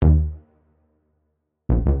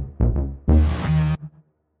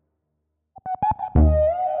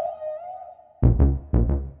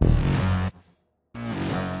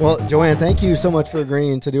Well, Joanne, thank you so much for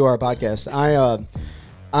agreeing to do our podcast.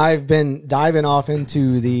 I've been diving off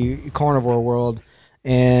into the carnivore world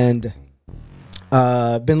and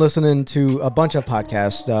been listening to a bunch of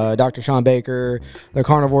podcasts, Dr. Sean Baker, the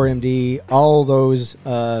Carnivore MD, all those,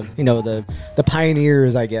 the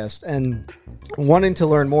pioneers, I guess, and wanting to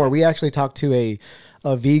learn more. We actually talked to a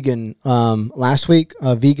vegan last week,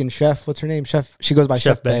 a vegan chef. What's her name? She goes by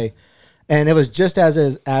Chef Bay. And it was just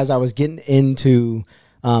as I was getting into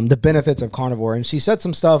the benefits of carnivore. And she said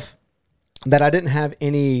some stuff that I didn't have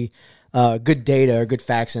any good data or good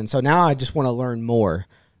facts in. So now I just want to learn more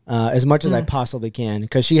as much as I possibly can,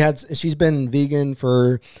 because she's been vegan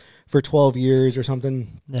for 12 years or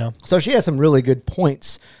something. Yeah. So she had some really good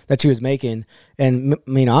points that she was making. And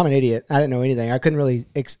I'm an idiot. I didn't know anything. I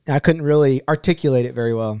couldn't really articulate it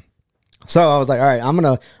very well. So I was like, all right, I'm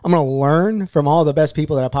gonna learn from all the best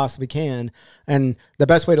people that I possibly can, and the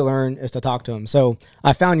best way to learn is to talk to them. So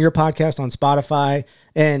I found your podcast on Spotify,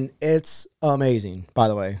 and it's amazing. By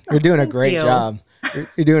the way, you're doing a great job.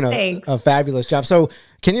 You're doing a fabulous job. So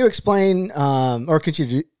can you explain, or could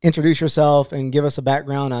you introduce yourself and give us a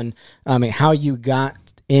background on, how you got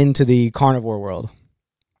into the carnivore world?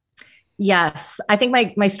 Yes, I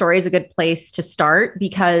think my story is a good place to start,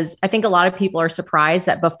 because I think a lot of people are surprised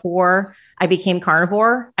that before I became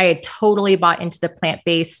carnivore, I had totally bought into the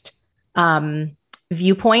plant-based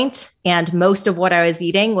viewpoint. And most of what I was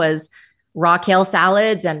eating was raw kale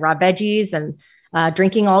salads and raw veggies and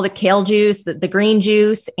drinking all the kale juice, the green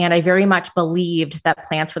juice. And I very much believed that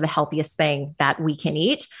plants were the healthiest thing that we can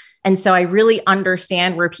eat. And so I really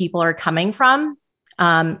understand where people are coming from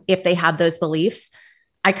if they have those beliefs.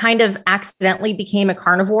 I kind of accidentally became a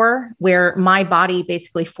carnivore, where my body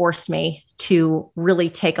basically forced me to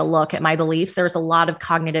really take a look at my beliefs. There was a lot of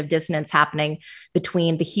cognitive dissonance happening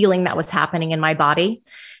between the healing that was happening in my body.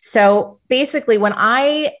 So basically, when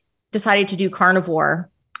I decided to do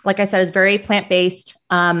carnivore, like I said, it's very plant-based.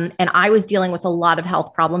 And I was dealing with a lot of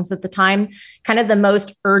health problems at the time. Kind of the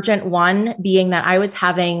most urgent one being that I was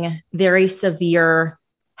having very severe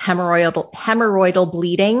hemorrhoidal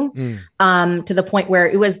bleeding to the point where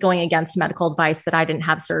it was going against medical advice that I didn't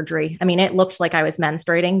have surgery. I mean, it looked like I was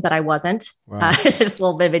menstruating, but I wasn't. Wow. Just a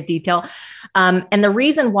little vivid detail. And the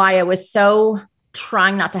reason why I was so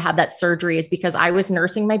trying not to have that surgery is because I was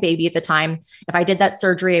nursing my baby at the time. If I did that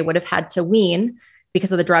surgery, I would have had to wean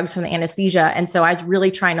because of the drugs from the anesthesia. And so I was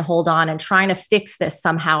really trying to hold on and trying to fix this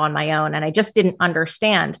somehow on my own. And I just didn't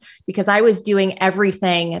understand, because I was doing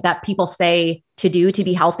everything that people say to do to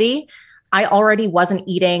be healthy. I already wasn't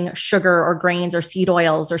eating sugar or grains or seed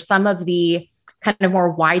oils or some of the kind of more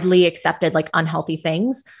widely accepted, like, unhealthy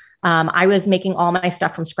things. I was making all my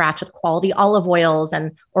stuff from scratch with quality olive oils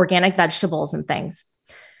and organic vegetables and things.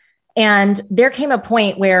 And there came a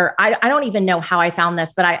point where I don't even know how I found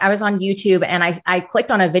this, but I was on YouTube and I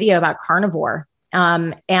clicked on a video about carnivore.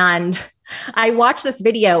 And I watched this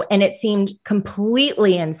video and it seemed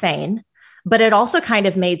completely insane, but it also kind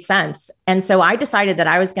of made sense. And so I decided that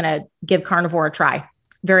I was going to give carnivore a try,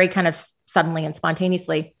 very kind of suddenly and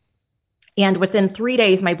spontaneously. And within 3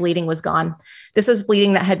 days, my bleeding was gone. This was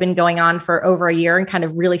bleeding that had been going on for over a year and kind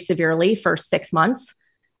of really severely for 6 months.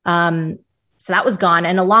 So that was gone.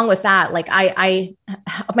 And along with that, like I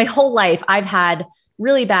my whole life, I've had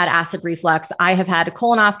really bad acid reflux. I have had a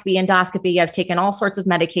colonoscopy, endoscopy. I've taken all sorts of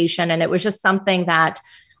medication. And it was just something that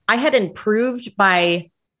I had improved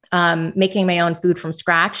by making my own food from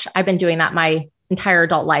scratch. I've been doing that my entire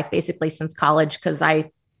adult life, basically since college, because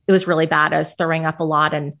it was really bad. I was throwing up a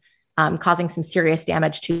lot and causing some serious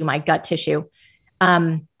damage to my gut tissue.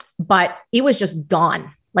 But it was just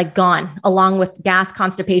gone, along with gas,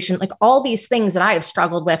 constipation, like all these things that I have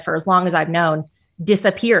struggled with for as long as I've known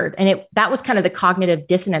disappeared. And that was kind of the cognitive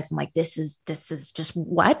dissonance. I'm like, this is just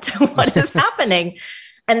what is happening?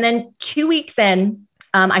 And then 2 weeks in,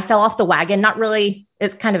 I fell off the wagon. Not really,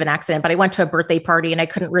 it's kind of an accident, but I went to a birthday party and I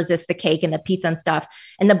couldn't resist the cake and the pizza and stuff.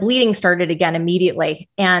 And the bleeding started again immediately.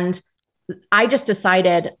 And I just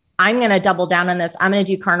decided I'm going to double down on this. I'm going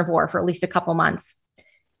to do carnivore for at least a couple months.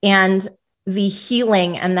 And the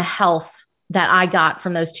healing and the health that I got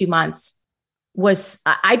from those 2 months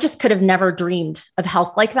I just could have never dreamed of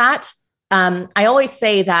health like that. I always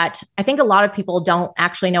say that I think a lot of people don't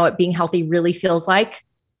actually know what being healthy really feels like.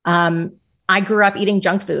 I grew up eating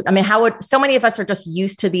junk food. I mean, so many of us are just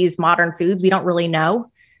used to these modern foods. We don't really know.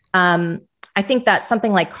 I think that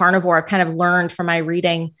something like carnivore, I've kind of learned from my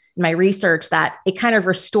reading and my research that it kind of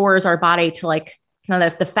restores our body to like kind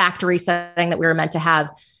of the factory setting that we were meant to have.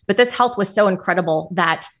 But this health was so incredible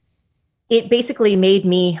that it basically made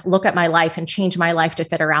me look at my life and change my life to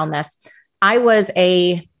fit around this. I was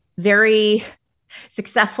a very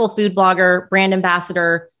successful food blogger, brand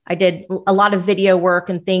ambassador. I did a lot of video work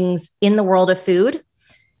and things in the world of food.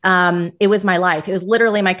 It was my life. It was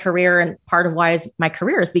literally my career. And part of why is my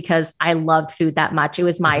career is because I loved food that much. It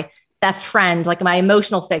was my best friend, like my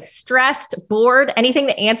emotional fix, stressed, bored, anything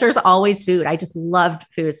that answers always food. I just loved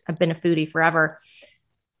food. I've been a foodie forever.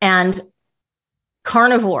 And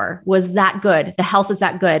carnivore was that good. The health is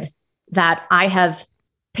that good that I have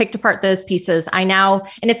picked apart those pieces. And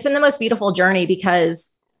it's been the most beautiful journey because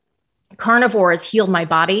carnivore has healed my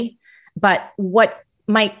body. But what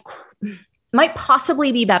might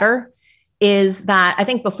possibly be better is that I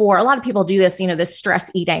think before a lot of people do this, this stress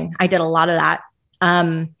eating. I did a lot of that.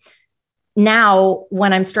 Now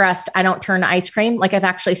when I'm stressed, I don't turn to ice cream. Like I've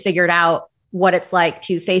actually figured out what it's like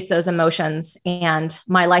to face those emotions. And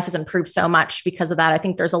my life has improved so much because of that. I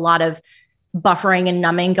think there's a lot of buffering and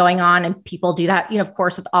numbing going on, and people do that, of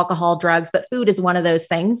course, with alcohol, drugs, but food is one of those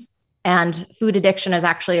things. And food addiction is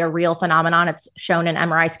actually a real phenomenon. It's shown in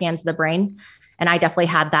MRI scans of the brain. And I definitely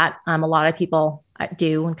had that. A lot of people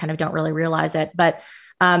do and kind of don't really realize it. But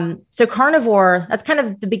so carnivore, that's kind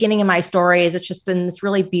of the beginning of my story. Is it's just been this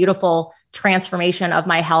really beautiful transformation of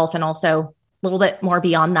my health and also a little bit more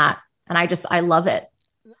beyond that. And I love it.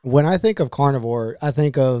 When I think of carnivore, I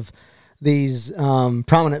think of these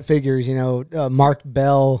prominent figures, Mark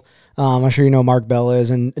Bell. I'm sure you know Mark Bell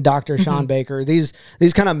is, and Dr. Sean Baker. These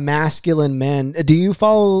kind of masculine men. Do you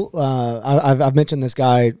follow? I've mentioned this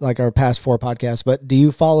guy like our past 4 podcasts, but do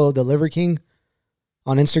you follow the Liver King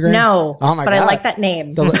on Instagram? No. Oh my God. I like that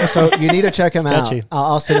name. So you need to check him out.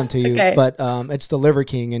 I'll send him to you. Okay. But it's the Liver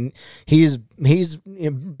King, and he's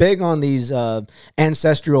big on these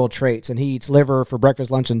ancestral traits, and he eats liver for breakfast,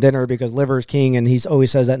 lunch, and dinner because liver is king, and he's always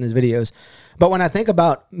says that in his videos. But when I think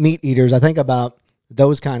about meat eaters, I think about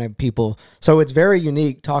those kind of people. So it's very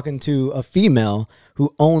unique talking to a female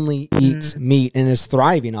who only eats meat and is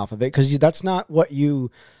thriving off of it, because that's not what you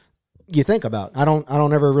think about. I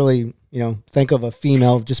don't ever really think of a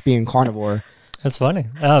female just being carnivore. That's funny.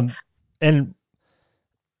 And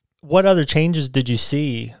what other changes did you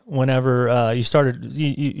see whenever you started?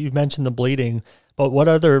 You mentioned the bleeding, but what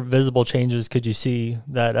other visible changes could you see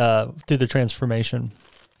that through the transformation?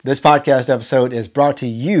 This podcast episode is brought to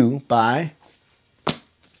you by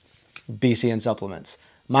BCN Supplements.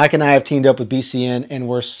 Mike and I have teamed up with BCN, and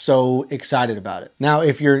we're so excited about it. Now,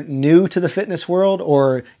 if you're new to the fitness world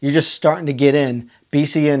or you're just starting to get in,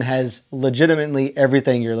 BCN has legitimately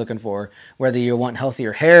everything you're looking for. Whether you want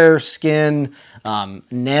healthier hair, skin,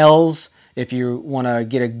 nails, if you want to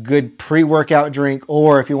get a good pre-workout drink,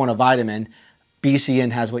 or if you want a vitamin,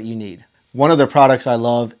 BCN has what you need. One of their products I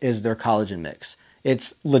love is their collagen mix.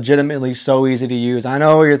 It's legitimately so easy to use. I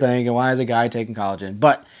know what you're thinking, why is a guy taking collagen?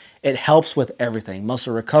 But it helps with everything.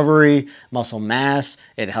 Muscle recovery, muscle mass.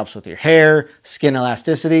 It helps with your hair, skin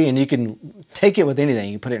elasticity, and you can take it with anything.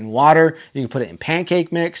 You can put it in water. You can put it in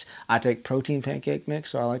pancake mix. I take protein pancake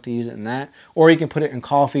mix, so I like to use it in that. Or you can put it in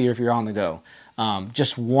coffee if you're on the go.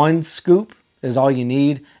 Just 1 scoop is all you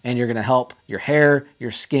need, and you're going to help your hair,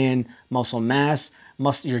 your skin, muscle mass,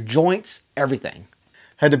 your joints, everything.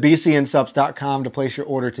 Head to bcnsubs.com to place your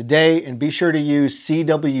order today, and be sure to use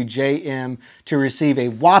CWJM to receive a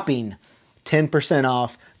whopping 10%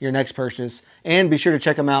 off your next purchase. And be sure to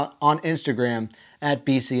check them out on Instagram at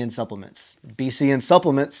BCN Supplements. BCN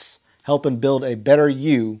Supplements, helping build a better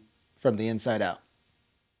you from the inside out.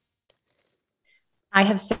 I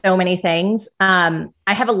have so many things. I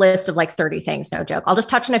have a list of like 30 things, no joke. I'll just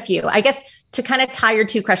touch on a few. I guess to kind of tie your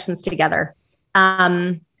 2 questions together.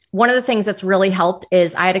 One of the things that's really helped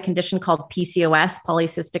is I had a condition called PCOS,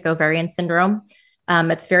 polycystic ovarian syndrome.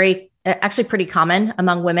 It's actually pretty common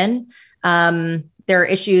among women. There are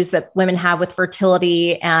issues that women have with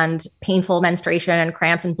fertility and painful menstruation and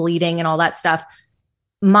cramps and bleeding and all that stuff.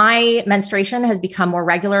 My menstruation has become more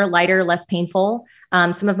regular, lighter, less painful.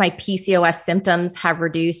 Some of my PCOS symptoms have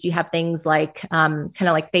reduced. You have things like kind of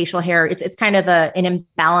like facial hair. It's kind of an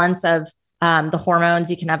imbalance of the hormones.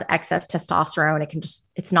 You can have excess testosterone.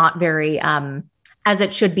 It's not very, as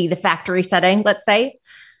it should be, the factory setting, let's say.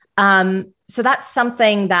 So that's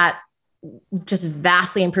something that just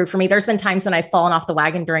vastly improved for me. There's been times when I've fallen off the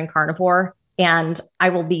wagon during carnivore, and I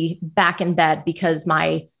will be back in bed because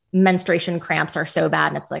my menstruation cramps are so bad.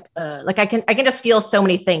 And it's like I can just feel so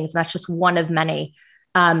many things. And that's just one of many.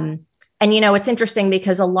 And it's interesting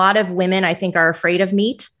because a lot of women, I think, are afraid of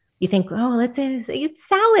meat. You think, oh, let's eat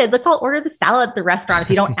salad. Let's all order the salad at the restaurant.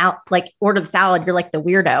 If you don't order the salad, you're like the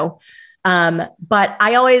weirdo. But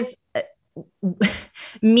I always,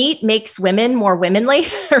 meat makes women more womanly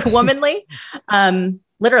or womanly.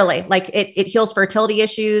 Literally, like it heals fertility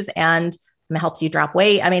issues and it helps you drop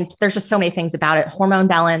weight. I mean, there's just so many things about it. Hormone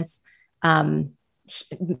balance. I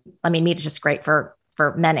mean, meat is just great for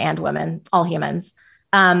men and women, all humans.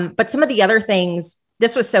 But some of the other things,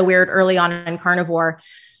 this was so weird early on in carnivore.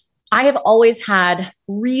 I have always had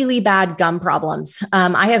really bad gum problems.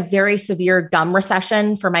 I have very severe gum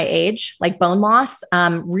recession for my age, like bone loss,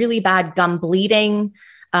 really bad gum bleeding.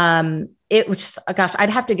 Gosh, I'd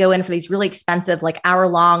have to go in for these really expensive, like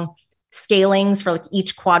hour-long scalings for like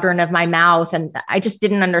each quadrant of my mouth. And I just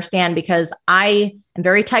didn't understand because I am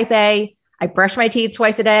very type A. I brush my teeth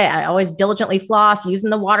twice a day. I always diligently floss, using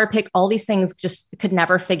the water pick, all these things, just could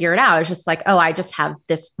never figure it out. It's just like, oh, I just have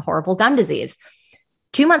this horrible gum disease.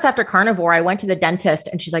 2 months after carnivore, I went to the dentist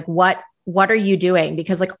and she's like, what are you doing?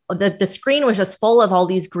 Because like the screen was just full of all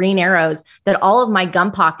these green arrows that all of my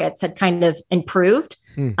gum pockets had kind of improved.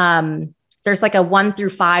 There's like a 1 through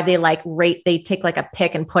 5. They like rate, they take like a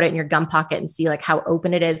pick and put it in your gum pocket and see like how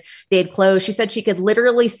open it is. They had closed. She said she could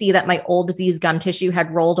literally see that my old disease gum tissue had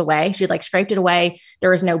rolled away. She had like scraped it away. There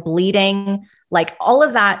was no bleeding, like all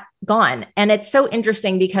of that gone. And it's so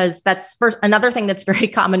interesting because that's first, another thing that's very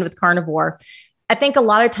common with carnivore. I think a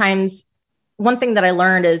lot of times, one thing that I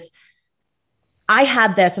learned is I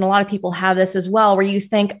had this, and a lot of people have this as well, where you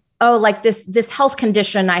think, oh, like this health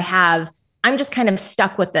condition I have, I'm just kind of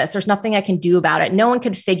stuck with this. There's nothing I can do about it. No one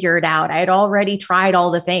could figure it out. I had already tried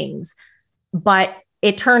all the things, but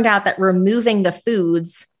it turned out that removing the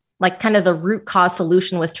foods, like kind of the root cause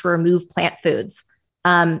solution was to remove plant foods.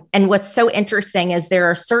 And what's so interesting is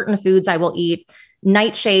there are certain foods I will eat,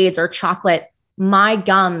 nightshades or chocolate. My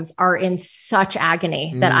gums are in such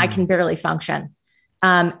agony that I can barely function.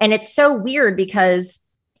 And it's so weird because,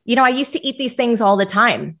 you know, I used to eat these things all the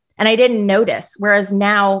time and I didn't notice. Whereas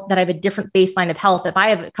now that I have a different baseline of health, if I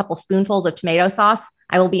have a couple spoonfuls of tomato sauce,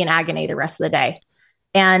 I will be in agony the rest of the day.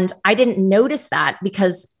 And I didn't notice that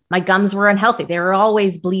because my gums were unhealthy. They were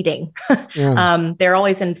always bleeding. They're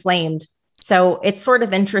always inflamed. So it's sort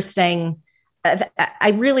of interesting.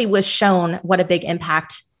 I really was shown what a big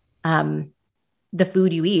impact the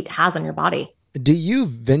food you eat has on your body. Do you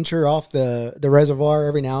venture off the reservoir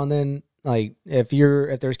every now and then? Like if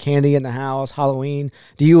there's candy in the house, Halloween,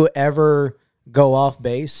 do you ever go off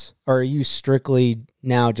base, or are you strictly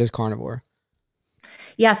now just carnivore?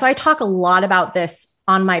 Yeah. So I talk a lot about this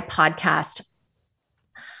on my podcast.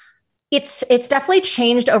 It's definitely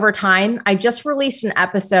changed over time. I just released an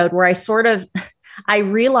episode where I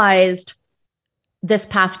realized this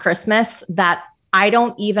past Christmas that I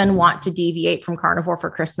don't even want to deviate from carnivore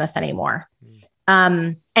for Christmas anymore.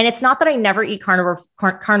 And it's not that I never eat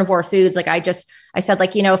carnivore foods. Like I said,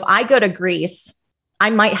 like, you know, if I go to Greece, I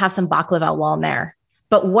might have some baklava while I'm there.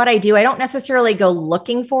 But what I do, I don't necessarily go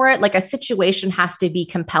looking for it. Like a situation has to be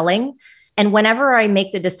compelling. And whenever I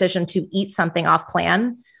make the decision to eat something off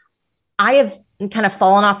plan, I have kind of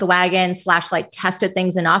fallen off the wagon / like tested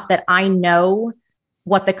things enough that I know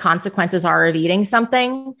what the consequences are of eating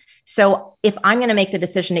something. So if I'm going to make the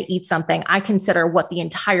decision to eat something, I consider what the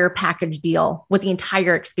entire package deal, what the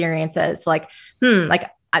entire experience is. Like,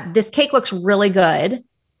 this cake looks really good,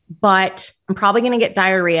 but I'm probably going to get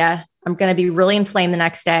diarrhea. I'm going to be really inflamed the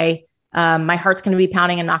next day. My heart's going to be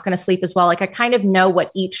pounding. I'm not going to sleep as well. Like I kind of know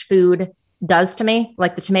what each food does to me,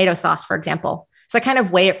 like the tomato sauce, for example. So I kind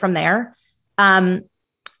of weigh it from there.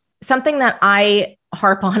 Something that I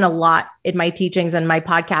harp on a lot in my teachings and my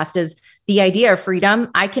podcast is the idea of freedom.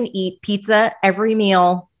 I can eat pizza every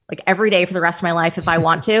meal, like every day for the rest of my life if I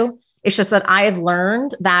want to. It's just that I have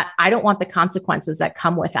learned that I don't want the consequences that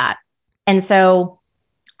come with that. And so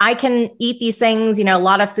I can eat these things, you know, a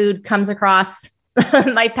lot of food comes across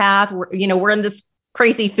my path. We're in this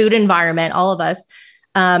crazy food environment, all of us.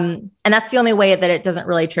 And that's the only way that it doesn't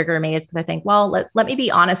really trigger me is because I think, well, let me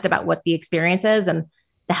be honest about what the experience is. And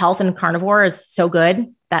the health in carnivore is so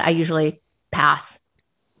good that I usually pass.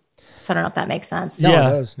 So I don't know if that makes sense. No, it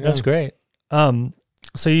does. Yeah. That's great.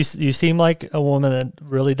 So you seem like a woman that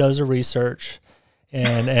really does the research,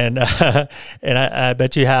 and and I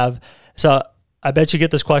bet you have. So I bet you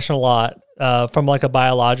get this question a lot from like a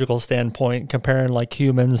biological standpoint, comparing like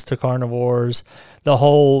humans to carnivores, the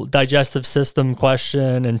whole digestive system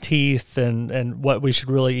question and teeth and what we should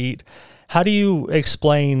really eat. How do you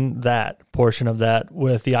explain that portion of that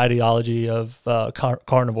with the ideology of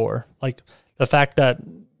carnivore? Like the fact that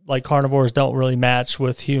like carnivores don't really match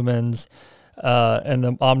with humans and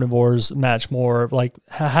the omnivores match more. Like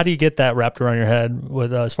how do you get that wrapped around your head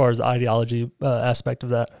with as far as the ideology aspect of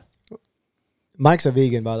that? Mike's a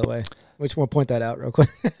vegan, by the way. just want to point that out real quick.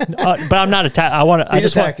 But I'm not attacking. I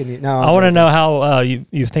just want you. No, I want to know how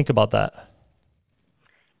you think about that.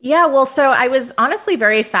 Yeah, well, so I was honestly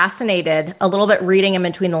very fascinated a little bit reading in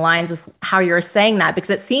between the lines with how you were saying that, because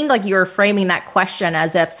it seemed like you were framing that question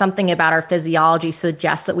as if something about our physiology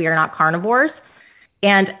suggests that we are not carnivores.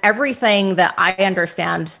 And everything that I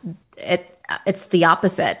understand, it's the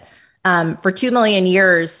opposite. For 2 million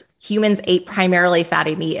years, humans ate primarily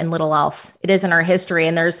fatty meat and little else. It is in our history.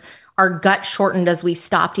 And our gut shortened as we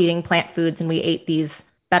stopped eating plant foods and we ate these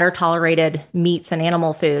better tolerated meats and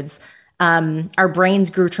animal foods. Our brains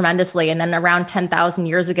grew tremendously. And then around 10,000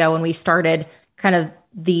 years ago, when we started kind of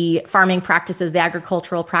the farming practices, the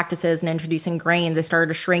agricultural practices, and introducing grains, they started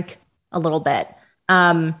to shrink a little bit.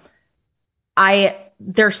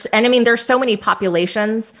 There's so many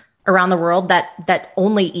populations around the world that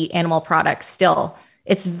only eat animal products still.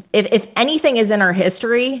 If anything is in our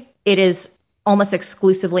history, it is almost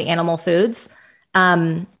exclusively animal foods.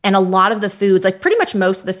 And a lot of the foods, like pretty much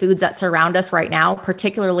most of the foods that surround us right now,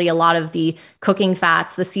 particularly a lot of the cooking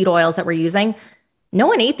fats, the seed oils that we're using, no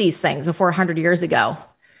one ate these things before 100 years ago.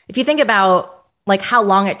 If you think about like how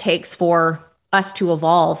long it takes for us to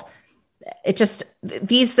evolve,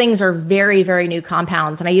 these things are very, very new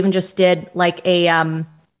compounds. And I even just did like an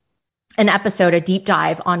episode, a deep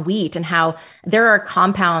dive on wheat and how there are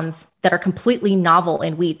compounds that are completely novel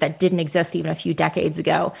in wheat that didn't exist even a few decades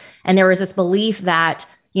ago. And there was this belief that,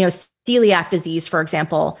 celiac disease, for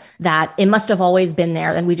example, that it must have always been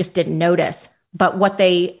there and we just didn't notice. But what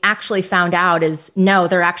they actually found out is no,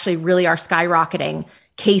 there actually really are skyrocketing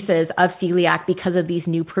cases of celiac because of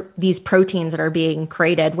these proteins that are being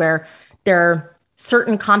created, where there are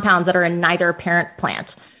certain compounds that are in neither parent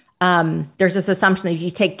plant. There's this assumption that if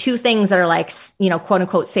you take two things that are like, quote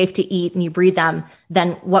unquote, safe to eat and you breed them,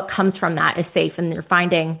 then what comes from that is safe. And they're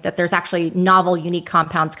finding that there's actually novel, unique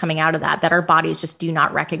compounds coming out of that our bodies just do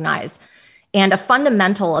not recognize. And a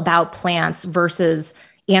fundamental about plants versus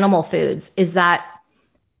animal foods is that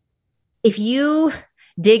if you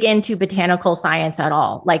dig into botanical science at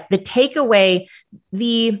all, like the takeaway,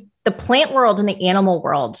 the plant world and the animal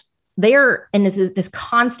world, they are in this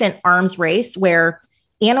constant arms race where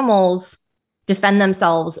animals defend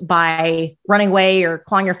themselves by running away or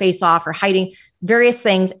clawing your face off or hiding various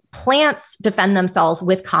things. Plants defend themselves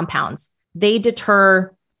with compounds. They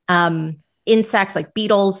deter insects like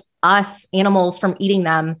beetles, us, animals from eating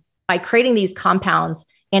them by creating these compounds.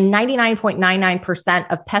 And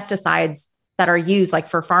 99.99% of pesticides that are used, like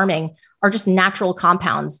for farming, are just natural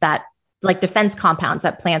compounds that, like defense compounds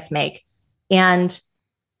that plants make. And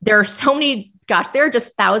there are so many, there are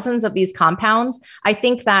just thousands of these compounds. I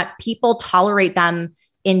think that people tolerate them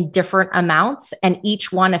in different amounts, and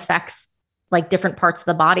each one affects like different parts of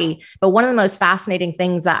the body. But one of the most fascinating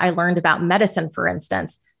things that I learned about medicine, for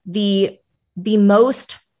instance, the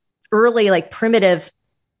most early, like primitive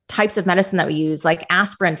types of medicine that we use, like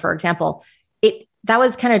aspirin, for example, that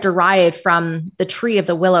was kind of derived from the tree of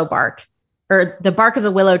the willow bark, or the bark of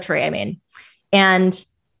the willow tree, I mean. And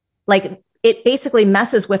like it basically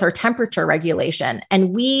messes with our temperature regulation.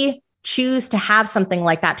 And we choose to have something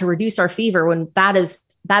like that to reduce our fever when that is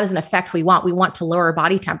an effect we want. We want to lower our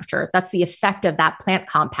body temperature. That's the effect of that plant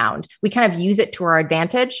compound. We kind of use it to our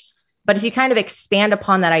advantage. But if you kind of expand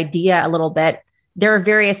upon that idea a little bit, there are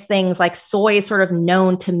various things like soy is sort of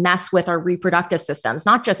known to mess with our reproductive systems,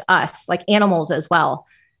 not just us, like animals as well.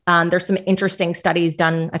 There's some interesting studies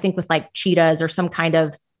done, I think, with like cheetahs or some kind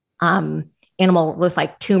of animal with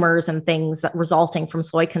like tumors and things that resulting from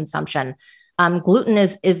soy consumption. Gluten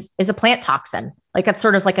is a plant toxin. Like it's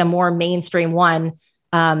sort of like a more mainstream one.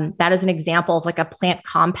 That is an example of like a plant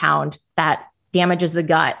compound that damages the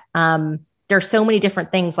gut. There's so many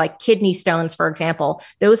different things like kidney stones, for example.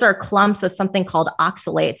 Those are clumps of something called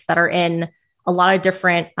oxalates that are in a lot of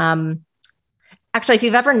different, actually, if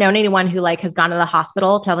you've ever known anyone who like has gone to the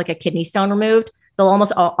hospital to have like a kidney stone removed, they'll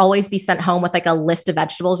almost always be sent home with like a list of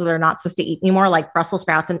vegetables that they're not supposed to eat anymore, like Brussels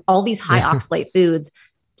sprouts and all these high oxalate foods,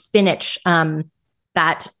 spinach,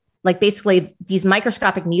 that like basically these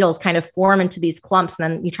microscopic needles kind of form into these clumps,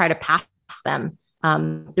 and then you try to pass them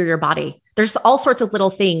through your body. There's all sorts of little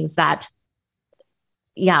things that,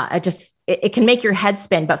 it can make your head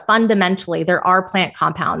spin, but fundamentally there are plant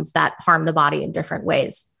compounds that harm the body in different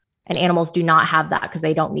ways, and animals do not have that because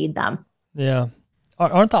they don't need them. Yeah.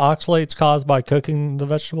 Aren't the oxalates caused by cooking the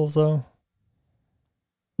vegetables though?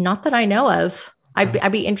 Not that I know of.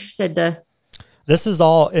 I'd be interested to. This is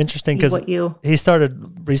all interesting because he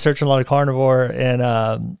started researching a lot of carnivore,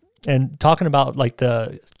 and and talking about like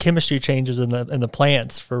the chemistry changes in the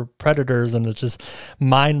plants for predators, and it's just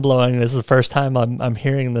mind blowing. This is the first time I'm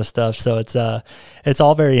hearing this stuff, so it's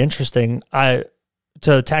all very interesting.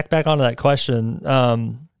 To tack back onto that question,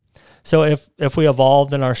 so if we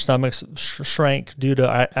evolved and our stomachs shrank due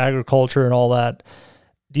to agriculture and all that,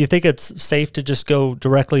 do you think it's safe to just go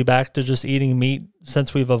directly back to just eating meat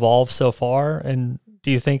since we've evolved so far? And do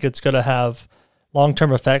you think it's going to have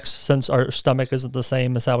long-term effects since our stomach isn't the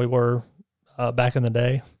same as how we were back in the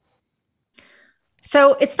day?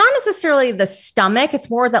 So it's not necessarily the stomach. It's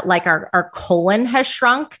more that like our colon has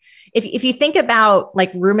shrunk. If you think about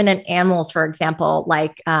like ruminant animals, for example,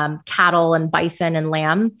 like cattle and bison and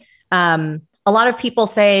lamb, a lot of people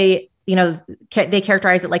say, they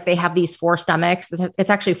characterize it like they have these 4 stomachs. It's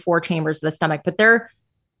actually 4 chambers of the stomach, but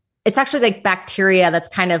it's actually like bacteria that's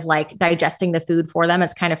kind of like digesting the food for them.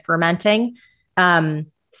 It's kind of fermenting.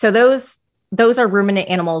 So those are ruminant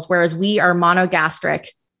animals, whereas we are monogastric.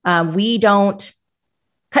 We don't.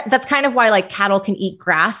 That's kind of why like cattle can eat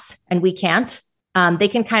grass and we can't. They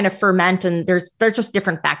can kind of ferment, and there's just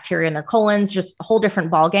different bacteria in their colons, just a whole different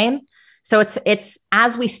ball game. So it's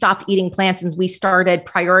as we stopped eating plants and we started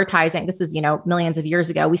prioritizing, this is, millions of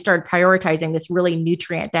years ago, we started prioritizing this really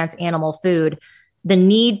nutrient dense animal food. The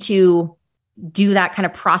need to do that kind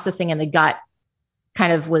of processing in the gut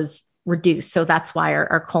kind of was reduced. So that's why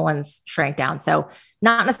our colons shrank down. So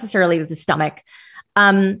not necessarily the stomach.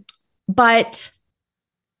 But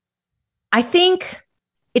I think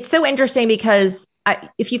it's so interesting because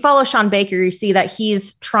if you follow Sean Baker, you see that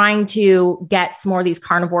he's trying to get some more of these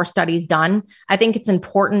carnivore studies done. I think it's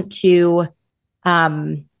important to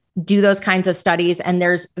do those kinds of studies, and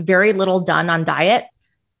there's very little done on diet.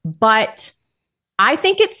 But I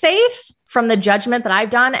think it's safe from the judgment that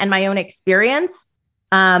I've done and my own experience.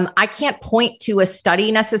 I can't point to a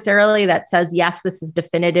study necessarily that says, yes, this is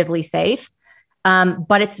definitively safe,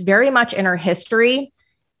 but it's very much in our history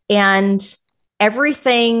and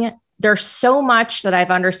everything. There's so much that I've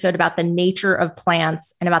understood about the nature of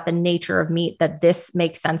plants and about the nature of meat that this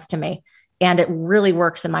makes sense to me, and it really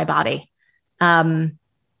works in my body.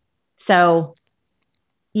 So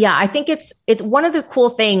yeah, I think it's one of the cool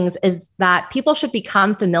things is that people should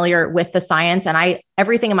become familiar with the science. And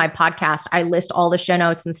everything in my podcast, I list all the show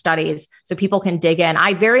notes and studies so people can dig in.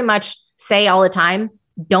 I very much say all the time,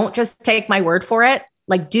 don't just take my word for it.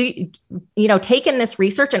 Like take in this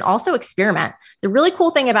research and also experiment. The really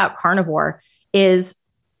cool thing about carnivore is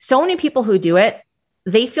so many people who do it,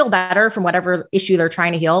 they feel better from whatever issue they're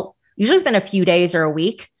trying to heal, usually within a few days or a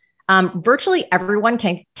week. Virtually everyone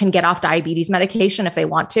can get off diabetes medication if they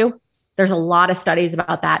want to. There's a lot of studies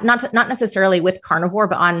about that, not necessarily with carnivore,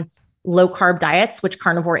 but on low carb diets, which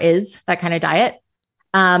carnivore is that kind of diet.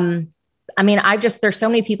 There's so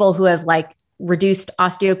many people who have like reduced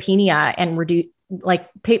osteopenia and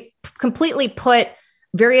completely put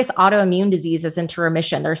various autoimmune diseases into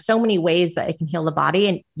remission. There's so many ways that it can heal the body,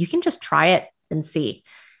 and you can just try it and see.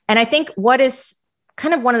 And I think what is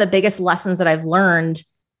kind of one of the biggest lessons that I've learned,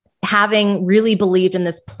 having really believed in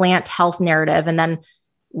this plant health narrative, and then,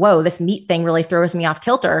 whoa, this meat thing really throws me off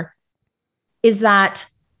kilter, is that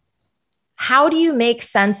how do you make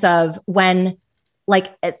sense of when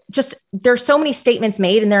there's so many statements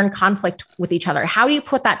made and they're in conflict with each other? How do you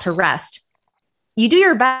put that to rest? You do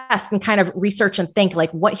your best and kind of research and think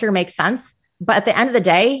like what here makes sense. But at the end of the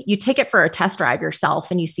day, you take it for a test drive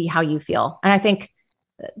yourself and you see how you feel. And I think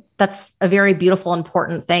that's a very beautiful,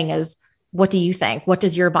 important thing is, what do you think? What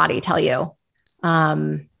does your body tell you?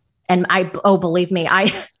 Believe me,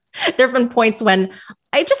 there have been points when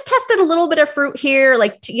I just tested a little bit of fruit here,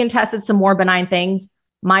 tested some more benign things.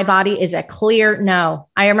 My body is a clear no.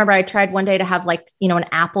 I remember I tried one day to have an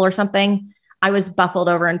apple or something. I was buckled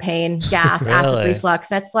over in pain, gas, Really? acid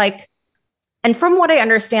reflux. And it's and from what I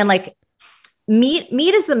understand, meat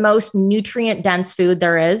is the most nutrient dense food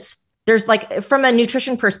there is. There's from a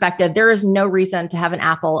nutrition perspective, there is no reason to have an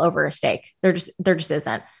apple over a steak. There just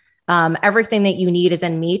isn't. Everything that you need is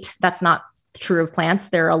in meat. That's not true of plants.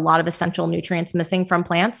 There are a lot of essential nutrients missing from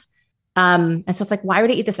plants. And so it's why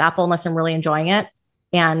would I eat this apple unless I'm really enjoying it?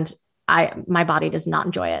 And my body does not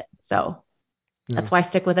enjoy it. So that's why I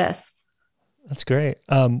stick with this. That's great.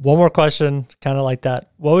 One more question, kind of like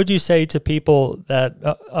that. What would you say to people that,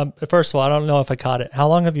 first of all, I don't know if I caught it. How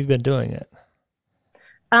long have you been doing it?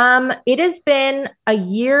 It has been a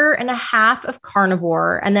year and a half of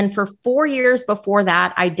carnivore. And then for 4 years before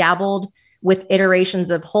that, I dabbled with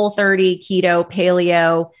iterations of Whole30, keto,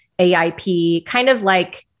 paleo, AIP, kind of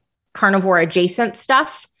like carnivore adjacent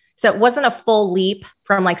stuff. So it wasn't a full leap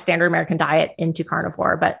from standard American diet into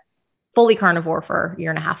carnivore, but fully carnivore for a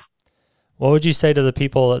year and a half. what would you say to the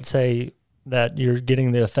people that say that you're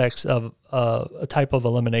getting the effects of a type of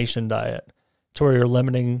elimination diet, to where you're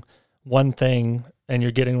limiting one thing and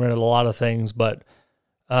you're getting rid of a lot of things, but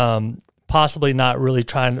possibly not really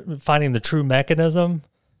finding the true mechanism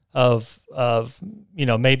of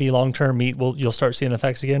maybe long-term meat you'll start seeing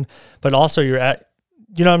effects again, but also you're at,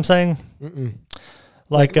 you know what I'm saying? Mm-mm.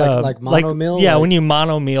 Like mono meal? Yeah, when you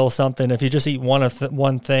mono meal something, if you just eat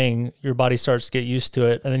one thing, your body starts to get used to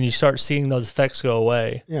it, and then you start seeing those effects go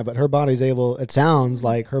away. Yeah, but her body's able, it sounds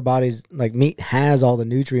like her body's, like, meat has all the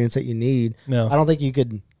nutrients that you need. No. I don't think you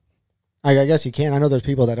could, I guess you can. I know there's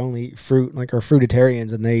people that only eat fruit, like are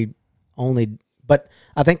fruitarians, and they only, but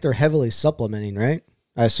I think they're heavily supplementing, right?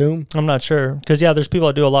 I assume. I'm not sure, because there's people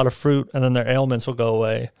that do a lot of fruit, and then their ailments will go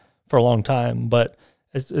away for a long time, but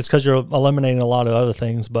it's because you're eliminating a lot of other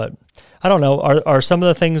things. But I don't know. Are some of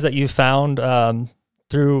the things that you found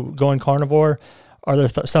through going carnivore, are there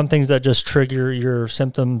some things that just trigger your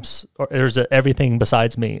symptoms, or is it everything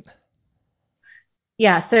besides meat?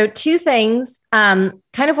 Yeah. So two things, kind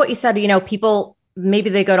of what you said, people, maybe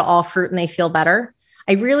they go to all fruit and they feel better.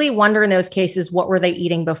 I really wonder in those cases, what were they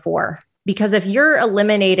eating before? Because if you're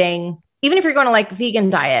eliminating, even if you're going to like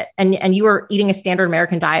vegan diet and you were eating a standard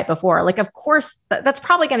American diet before, like, of course, that's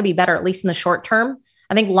probably going to be better, at least in the short term.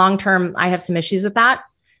 I think long term, I have some issues with that.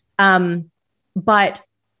 But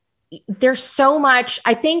there's so much,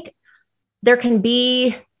 I think there can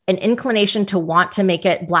be an inclination to want to make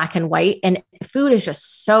it black and white. And food is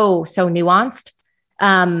just so nuanced.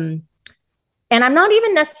 And I'm not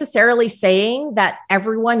even necessarily saying that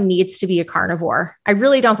everyone needs to be a carnivore. I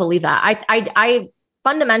really don't believe that. I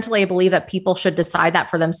fundamentally believe that people should decide that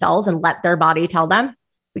for themselves and let their body tell them,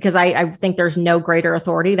 because I think there's no greater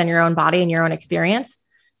authority than your own body and your own experience,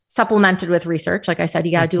 supplemented with research. Like I said,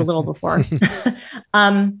 you got to do a little before.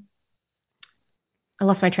 I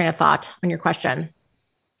lost my train of thought on your question.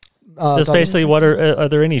 Just basically, what are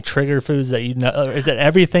there any trigger foods that is it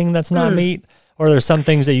everything that's not meat, or are there some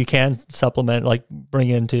things that you can supplement, like bring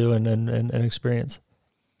into and experience?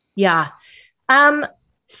 Yeah.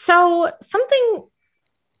 So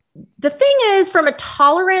the thing is, from a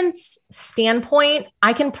tolerance standpoint,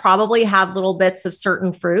 I can probably have little bits of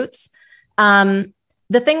certain fruits. The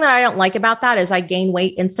thing that I don't like about that is I gain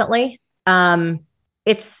weight instantly.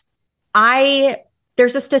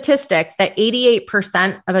 There's a statistic that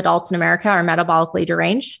 88% of adults in America are metabolically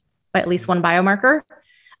deranged by at least one biomarker.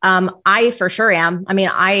 I for sure am. I mean,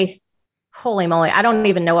 holy moly, I don't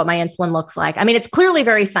even know what my insulin looks like. I mean, it's clearly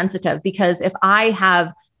very sensitive, because if I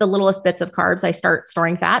have the littlest bits of carbs, I start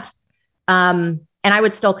storing fat. And I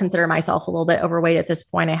would still consider myself a little bit overweight at this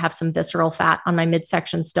point. I have some visceral fat on my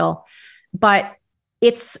midsection still, but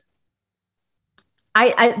there's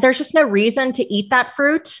just no reason to eat that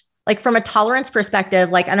fruit. Like, from a tolerance perspective,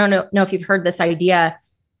 like, I don't know if you've heard this idea,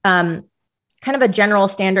 kind of a general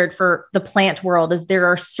standard for the plant world is there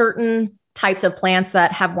are certain types of plants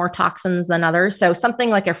that have more toxins than others. So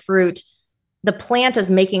something like a fruit, the plant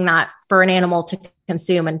is making that for an animal to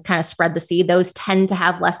consume and kind of spread the seed. Those tend to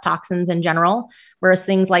have less toxins in general, whereas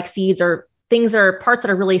things like seeds or things that are parts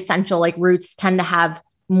that are really essential, like roots, tend to have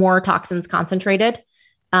more toxins concentrated.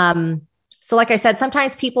 So like I said,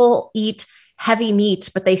 sometimes people eat heavy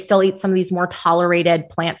meat, but they still eat some of these more tolerated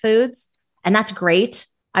plant foods. And that's great.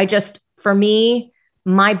 For me,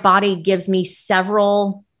 my body gives me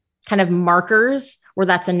several kind of markers where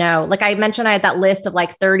that's a no. Like I mentioned, I had that list of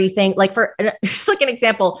like 30 things, like for just like an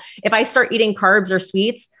example, if I start eating carbs or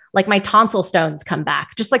sweets, like my tonsil stones come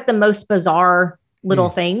back, just like the most bizarre little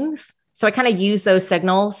things. So I kind of use those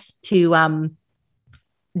signals to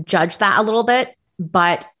judge that a little bit,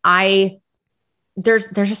 but there's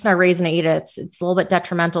just no reason to eat it. It's a little bit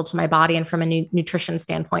detrimental to my body. And from a nutrition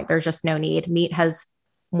standpoint, there's just no need. Meat has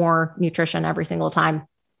more nutrition every single time.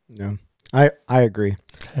 Yeah, I agree.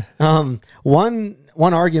 One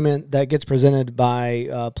argument that gets presented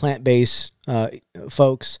by plant-based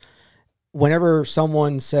folks, whenever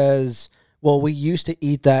someone says, well, we used to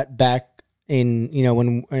eat that back in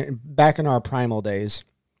our primal days,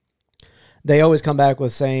 they always come back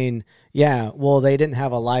with saying, yeah, well, they didn't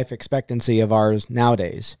have a life expectancy of ours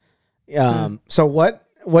nowadays. So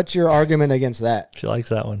what's your argument against that? She likes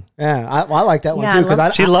that one. Yeah, I like that one too, because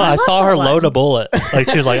I saw her load a bullet. Like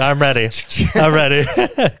she was like, "I'm ready. I'm ready."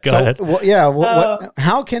 Go ahead. What?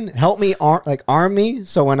 How can help me arm me?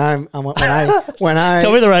 So when I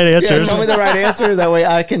tell me the right answers. Tell me the right answer. That way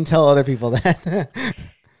I can tell other people that.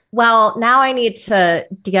 Well, now I need to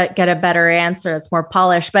get a better answer that's more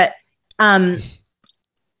polished. But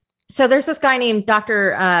so there's this guy named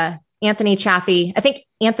Dr. Anthony Chaffee. I think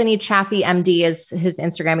Anthony Chaffee MD is his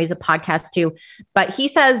Instagram. He's a podcast too, but he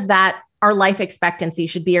says that our life expectancy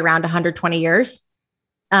should be around 120 years.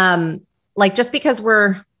 Like just because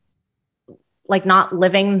we're like not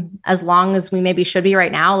living as long as we maybe should be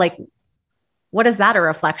right now, like what is that a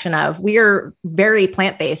reflection of? We are very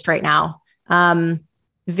plant-based right now.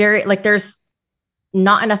 Very like there's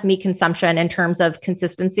not enough meat consumption in terms of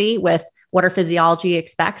consistency with what our physiology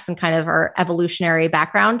expects and kind of our evolutionary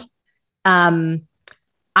background.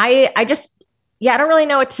 I just, I don't really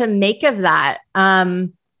know what to make of that.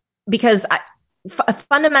 Because a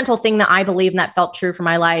fundamental thing that I believe and that felt true for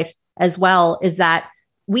my life as well is that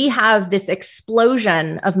we have this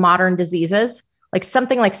explosion of modern diseases. Like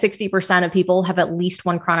something like 60% of people have at least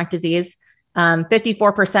one chronic disease.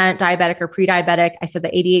 54% diabetic or pre-diabetic. I said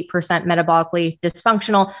that 88% metabolically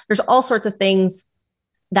dysfunctional. There's all sorts of things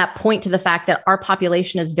that point to the fact that our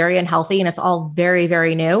population is very unhealthy and it's all very,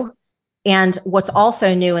 very new. And what's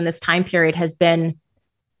also new in this time period has been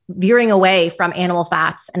veering away from animal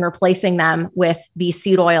fats and replacing them with these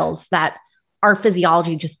seed oils that our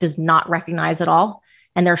physiology just does not recognize at all.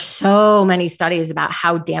 And there's so many studies about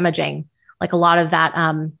how damaging, like a lot of that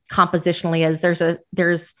compositionally is. There's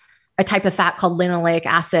a type of fat called linoleic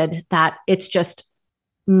acid that it's just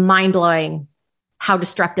mind-blowing how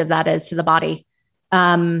destructive that is to the body.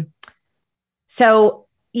 So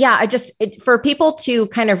yeah, for people to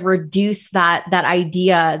kind of reduce that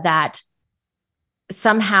idea that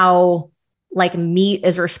somehow like meat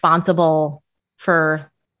is responsible for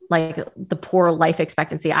like the poor life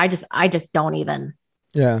expectancy. I just don't even.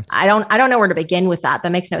 Yeah. I don't know where to begin with that.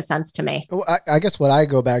 That makes no sense to me. Well, I guess what I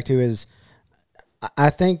go back to is I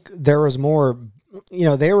think there was more,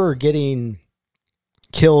 they were getting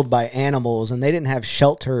killed by animals and they didn't have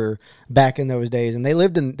shelter back in those days. And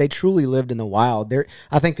they truly lived in the wild.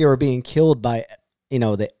 I think they were being killed by,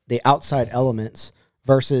 the outside elements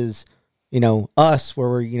versus, us where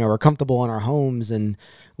we're comfortable in our homes and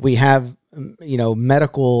we have,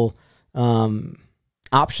 medical,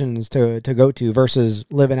 options to go to versus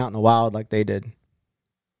living out in the wild like they did.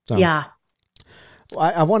 So yeah.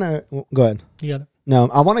 I want to go ahead. You got it. No,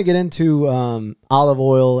 I want to get into olive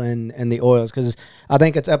oil and the oils because I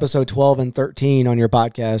think it's episode 12 and 13 on your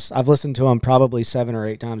podcast. I've listened to them probably 7 or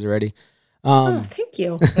 8 times already. Thank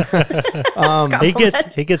you.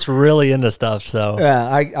 He gets really into stuff. So yeah,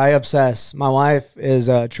 I obsess. My wife is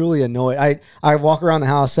truly annoyed. I walk around the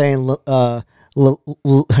house saying, I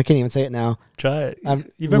can't even say it now. Try it.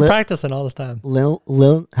 You've been practicing all this time.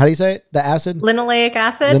 How do you say it? The acid? Linoleic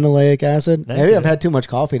acid. Linoleic acid. Maybe I've had too much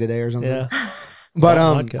coffee today or something. Yeah.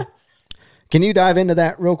 But can you dive into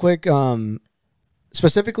that real quick?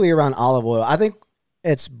 Specifically around olive oil. I think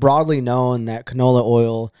it's broadly known that canola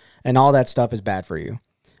oil and all that stuff is bad for you.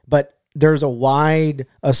 But there's a wide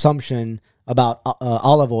assumption about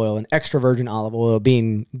olive oil and extra virgin olive oil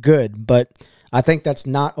being good. But I think that's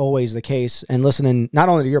not always the case. And listening not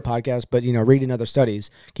only to your podcast, but, reading other studies.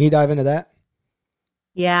 Can you dive into that?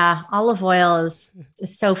 Yeah, olive oil is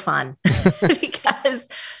so fun because,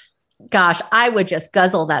 gosh, I would just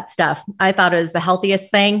guzzle that stuff. I thought it was the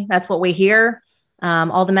healthiest thing. That's what we hear.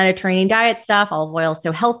 All the Mediterranean diet stuff, olive oil is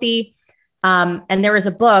so healthy. And there was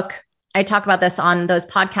a book, I talk about this on those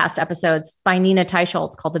podcast episodes by Nina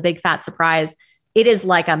Teicholz called The Big Fat Surprise. It is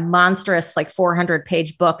like a monstrous, like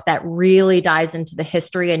 400-page book that really dives into the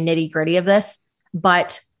history and nitty gritty of this.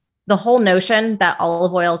 But the whole notion that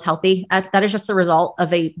olive oil is healthy, that is just the result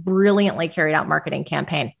of a brilliantly carried out marketing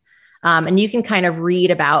campaign. And you can kind of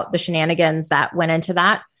read about the shenanigans that went into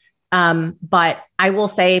that. But I will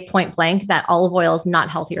say point blank that olive oil is not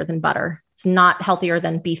healthier than butter. It's not healthier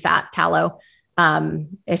than beef fat, tallow.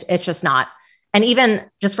 It's just not. And even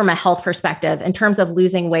just from a health perspective, in terms of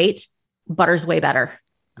losing weight, butter's way better.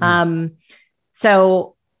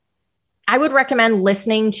 So I would recommend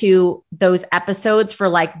listening to those episodes for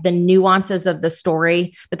like the nuances of the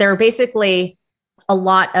story, but there are basically a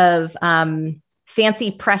lot of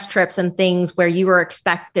fancy press trips and things where you were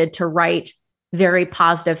expected to write very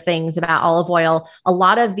positive things about olive oil. A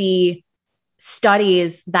lot of the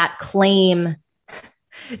studies that claim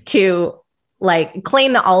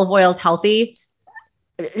that olive oil is healthy,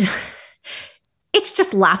 it's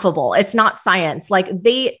just laughable. It's not science. Like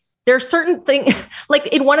there's certain things, like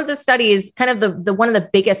in one of the studies, kind of the one of the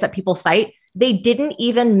biggest that people cite, they didn't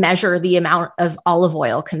even measure the amount of olive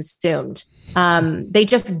oil consumed. They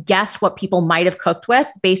just guessed what people might have cooked with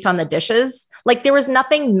based on the dishes. Like there was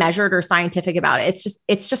nothing measured or scientific about it.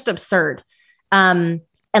 It's just absurd. And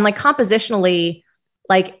like compositionally,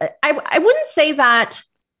 like I wouldn't say that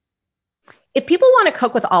if people want to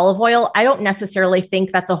cook with olive oil, I don't necessarily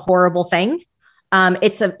think that's a horrible thing.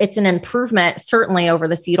 It's an improvement certainly over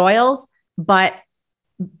the seed oils, but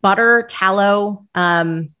butter, tallow,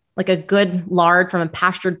 like a good lard from a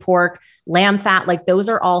pastured pork, lamb fat, like those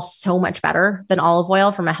are all so much better than olive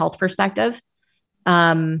oil from a health perspective. So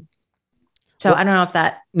I don't know if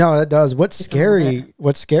that. No, that does. What's scary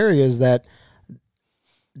is that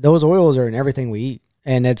those oils are in everything we eat.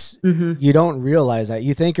 And it's, you don't realize that.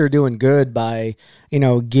 You think you're doing good by,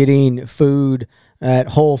 getting food at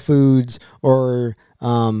Whole Foods or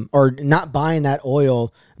not buying that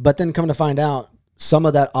oil, but then come to find out some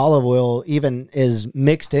of that olive oil even is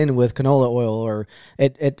mixed in with canola oil, or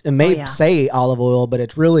it may say olive oil, but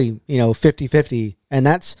it's really, 50-50. And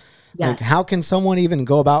that's like, how can someone even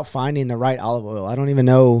go about finding the right olive oil? I don't even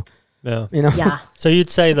know. Yeah. Yeah. So you'd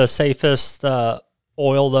say the safest,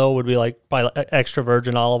 oil though would be like extra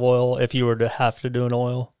virgin olive oil if you were to have to do an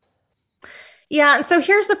oil. Yeah. And so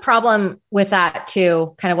here's the problem with that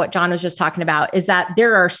too, kind of what John was just talking about, is that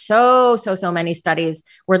there are so many studies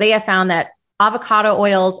where they have found that avocado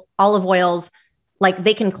oils, olive oils, like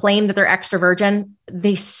they can claim that they're extra virgin.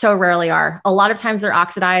 They so rarely are. A lot of times they're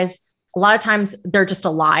oxidized. A lot of times they're just a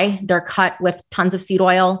lie. They're cut with tons of seed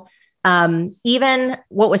oil. Even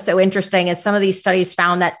what was so interesting is some of these studies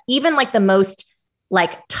found that even like the most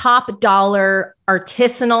like top dollar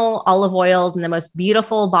artisanal olive oils and the most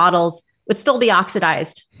beautiful bottles would still be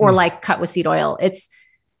oxidized or like cut with seed oil. It's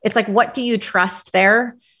like, what do you trust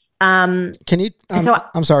there? Can you,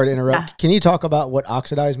 I'm sorry to interrupt. Yeah. Can you talk about what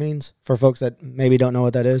oxidized means for folks that maybe don't know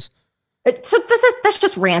what that is? So that's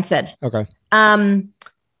just rancid. Okay.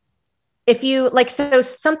 If you like, so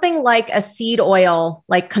something like a seed oil,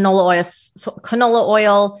 like canola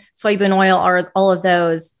oil, soybean oil, or all of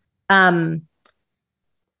those,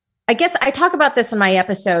 I guess I talk about this in my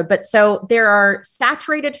episode, but so there are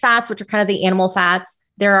saturated fats, which are kind of the animal fats.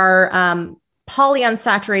 There are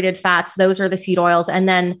polyunsaturated fats. Those are the seed oils. And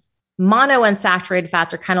then monounsaturated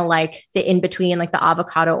fats are kind of like the in-between, like the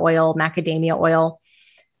avocado oil, macadamia oil.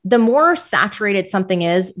 The more saturated something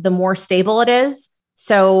is, the more stable it is.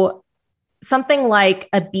 So something like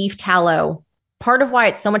a beef tallow, part of why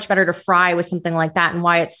it's so much better to fry with something like that and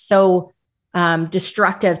why it's so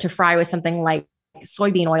destructive to fry with something like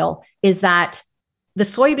soybean oil is that the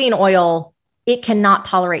soybean oil, it cannot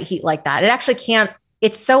tolerate heat like that. It actually can't.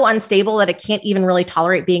 It's so unstable that it can't even really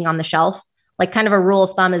tolerate being on the shelf. Like kind of a rule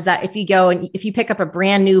of thumb is that if you go and if you pick up a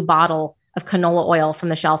brand new bottle of canola oil from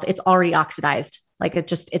the shelf, it's already oxidized. Like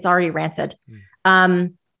it's already rancid.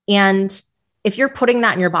 And if you're putting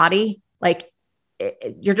that in your body, like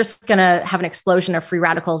you're just going to have an explosion of free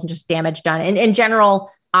radicals and just damage done. And in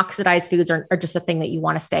general, oxidized foods are just a thing that you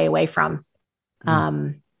want to stay away from.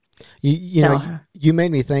 You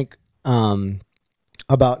made me think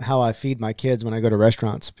about how I feed my kids when I go to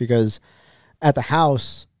restaurants, because at the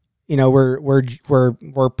house,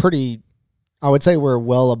 we're pretty, I would say we're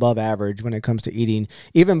well above average when it comes to eating.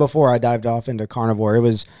 Even before I dived off into carnivore, it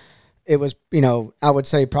was I would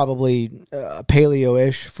say probably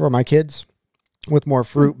paleo-ish for my kids with more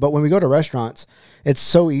fruit. But when we go to restaurants, it's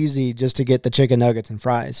so easy just to get the chicken nuggets and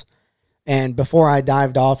fries. And before I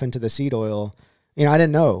dived off into the seed oil, I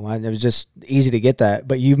didn't know. It was just easy to get that.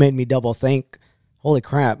 But you made me double think, holy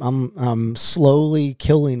crap, I'm slowly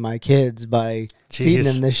killing my kids by feeding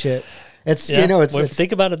them this shit. It's, it's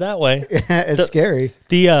think about it that way. It's scary.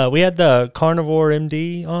 We had the Carnivore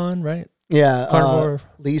MD on, right? Yeah. Carnivore.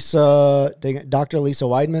 Dr. Lisa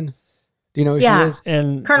Weidman. Do you know who she is?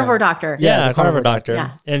 And carnivore doctor. Yeah, carnivore doctor.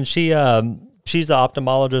 Yeah. And she's the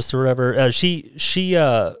ophthalmologist or whatever. She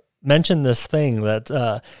mentioned this thing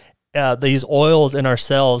that these oils in our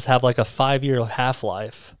cells have like a 5-year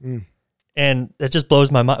half-life. And it just blows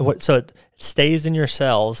my mind. So it stays in your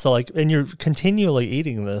cells. So and you're continually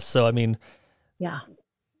eating this. So, I mean, yeah,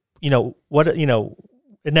 it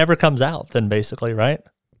never comes out then basically, right?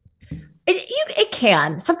 It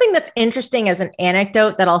can. Something that's interesting as an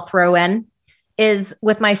anecdote that I'll throw in is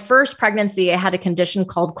with my first pregnancy, I had a condition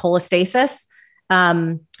called cholestasis.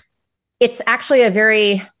 It's actually a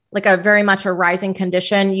very much a rising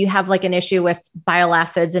condition. You have like an issue with bile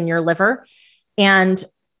acids in your liver. And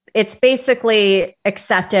it's basically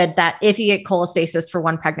accepted that if you get cholestasis for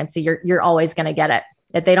one pregnancy, you're always going to get it.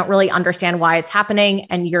 That they don't really understand why it's happening.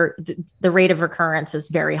 And the rate of recurrence is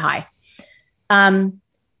very high.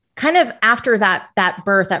 Kind of after that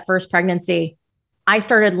birth, that first pregnancy, I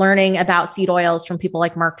started learning about seed oils from people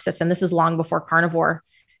like Mark Sisson. This is long before carnivore.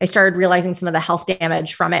 I started realizing some of the health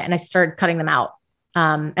damage from it and I started cutting them out.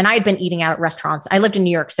 And I had been eating out at restaurants. I lived in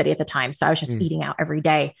New York City at the time. So I was just eating out every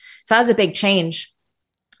day. So that was a big change.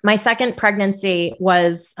 My second pregnancy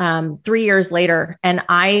was 3 years later. And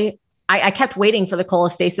I kept waiting for the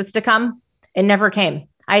cholestasis to come. It never came.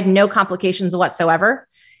 I had no complications whatsoever.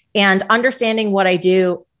 And understanding what I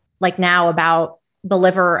do like now about the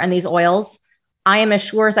liver and these oils, I am as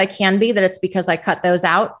sure as I can be that it's because I cut those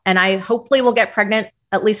out. And I hopefully will get pregnant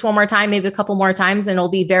at least one more time, maybe a couple more times. And it'll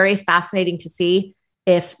be very fascinating to see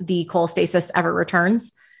if the cholestasis ever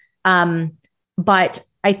returns. But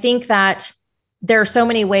I think that there are so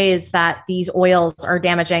many ways that these oils are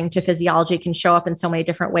damaging to physiology, can show up in so many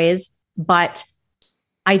different ways. But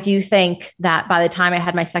I do think that by the time I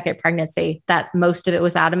had my second pregnancy, that most of it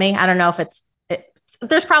was out of me. I don't know if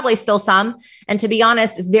there's probably still some. And to be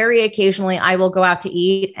honest, very occasionally I will go out to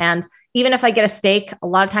eat. And even if I get a steak, a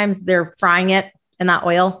lot of times they're frying it in that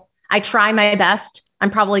oil. I try my best. I'm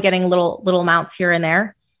probably getting little amounts here and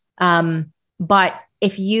there. But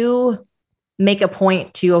if you make a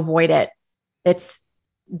point to avoid it,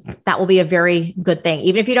 that will be a very good thing.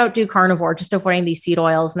 Even if you don't do carnivore, just avoiding these seed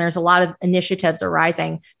oils. And there's a lot of initiatives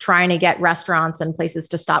arising, trying to get restaurants and places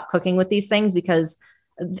to stop cooking with these things. Because,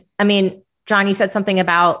 I mean, John, you said something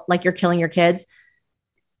about like you're killing your kids.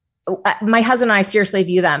 My husband and I seriously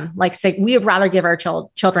view them like, say, we would rather give our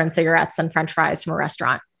children cigarettes than French fries from a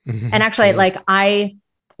restaurant. Mm-hmm. And actually,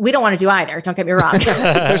 we don't want to do either. Don't get me wrong.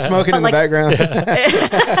 They're smoking in the background.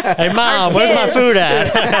 Hey, Mom, where's my food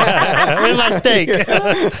at? Where's my steak?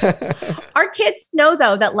 Our kids know,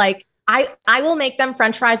 though, that like I will make them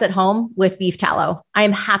French fries at home with beef tallow. I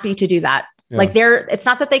am happy to do that. Yeah. Like it's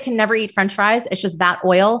not that they can never eat French fries. It's just that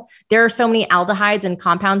oil. There are so many aldehydes and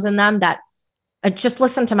compounds in them that just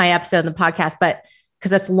listen to my episode in the podcast, but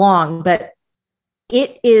because it's long, but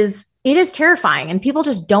it is terrifying, and people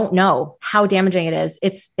just don't know how damaging it is.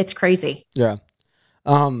 It's crazy. Yeah.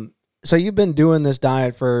 So you've been doing this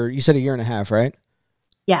diet for, you said, 1.5 years, right?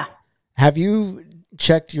 Yeah. Have you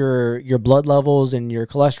checked your blood levels and your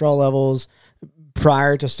cholesterol levels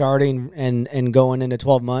prior to starting and going into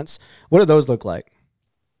 12 months? What do those look like?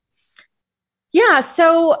 Yeah.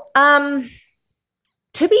 So,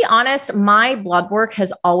 to be honest, my blood work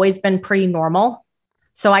has always been pretty normal.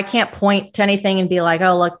 So I can't point to anything and be like,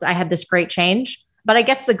 oh, look, I had this great change. But I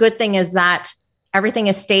guess the good thing is that everything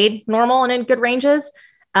has stayed normal and in good ranges.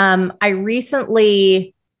 I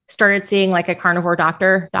recently started seeing like a carnivore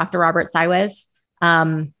doctor, Dr. Robert Siwes.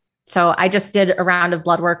 So I just did a round of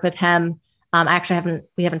blood work with him.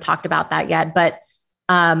 We haven't talked about that yet, but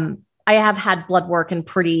I have had blood work in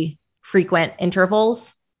pretty frequent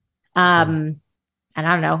intervals. And I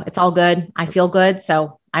don't know, it's all good. I feel good.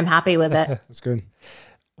 So I'm happy with it. That's good.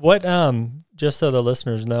 What, just so the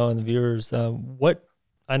listeners know and the viewers,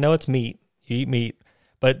 I know it's meat, you eat meat,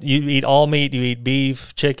 but you eat all meat, you eat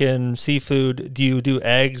beef, chicken, seafood. Do you do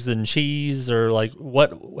eggs and cheese, or like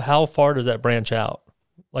how far does that branch out?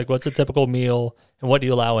 Like what's a typical meal and what do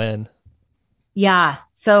you allow in? Yeah.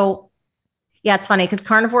 So yeah, it's funny because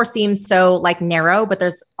carnivore seems so like narrow, but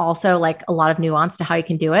there's also like a lot of nuance to how you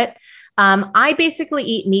can do it. I basically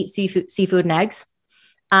eat meat, seafood, and eggs.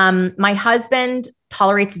 My husband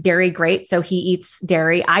tolerates dairy great, so he eats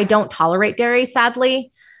dairy. I don't tolerate dairy,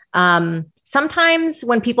 sadly. Sometimes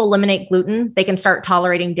when people eliminate gluten, they can start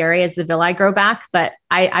tolerating dairy as the villi grow back, but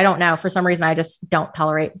I don't know. For some reason, I just don't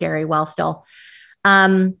tolerate dairy well still.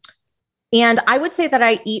 And I would say that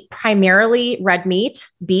I eat primarily red meat,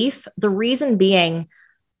 beef. The reason being,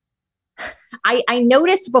 I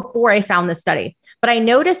noticed before I found this study, but I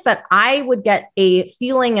noticed that I would get a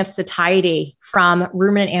feeling of satiety from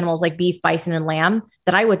ruminant animals like beef, bison, and lamb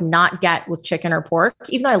that I would not get with chicken or pork,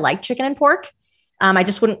 even though I like chicken and pork. I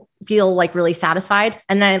just wouldn't feel like really satisfied.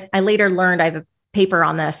 And then I later learned, I have a paper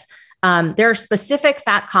on this. There are specific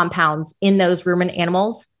fat compounds in those ruminant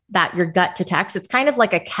animals that your gut detects. It's kind of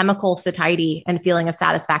like a chemical satiety and feeling of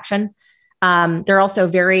satisfaction. They're also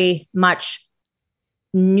very much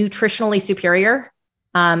nutritionally superior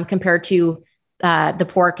compared to the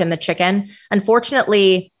pork and the chicken.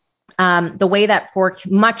 Unfortunately, the way that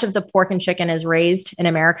much of the pork and chicken is raised in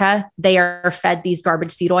America, they are fed these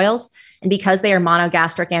garbage seed oils. And because they are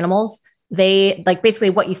monogastric animals, they like basically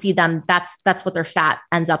what you feed them, that's what their fat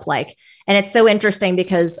ends up like. And it's so interesting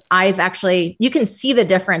because you can see the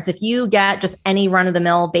difference. If you get just any run of the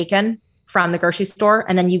mill bacon from the grocery store,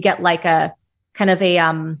 and then you get like a kind of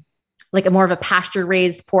like a more of a pasture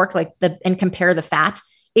raised pork, and compare the fat,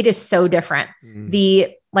 it is so different.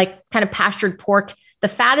 The like kind of pastured pork, the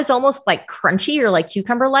fat is almost like crunchy or like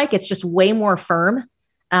cucumber-like. It's just way more firm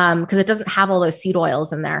because it doesn't have all those seed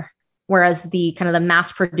oils in there. Whereas the kind of the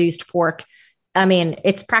mass produced pork, I mean,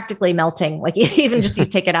 it's practically melting. Like even just you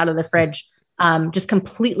take it out of the fridge, just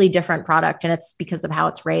completely different product. And it's because of how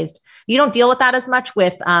it's raised. You don't deal with that as much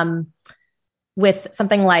with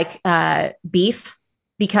something like beef,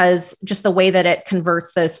 because just the way that it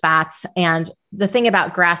converts those fats. And the thing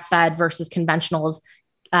about grass-fed versus conventional is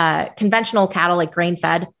conventional cattle, like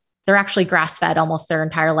grain-fed, they're actually grass fed almost their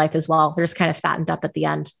entire life as well. They're just kind of fattened up at the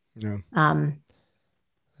end. Yeah.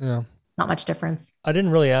 Yeah. Not much difference. I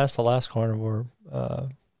didn't really ask the last carnivore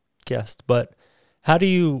guest, but how do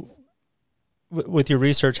you, with your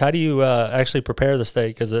research, how do you actually prepare the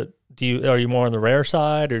steak? Are you more on the rare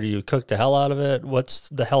side, or do you cook the hell out of it? What's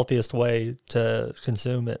the healthiest way to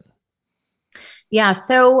consume it? Yeah.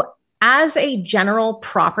 So as a general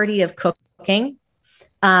property of cooking,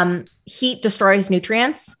 heat destroys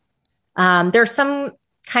nutrients. There's some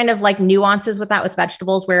kind of like nuances with that with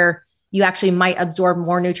vegetables where you actually might absorb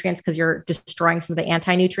more nutrients because you're destroying some of the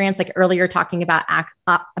anti-nutrients. Like earlier talking about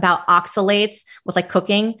oxalates with like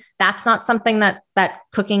cooking, that's not something that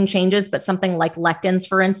cooking changes, but something like lectins,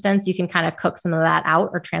 for instance, you can kind of cook some of that out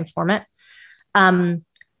or transform it.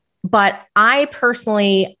 But I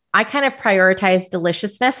personally, I kind of prioritize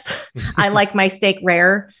deliciousness. I like my steak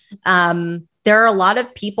rare. There are a lot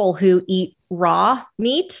of people who eat raw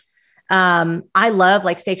meat. I love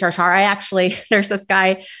like steak tartare. There's this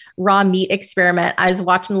guy, Raw Meat Experiment. I was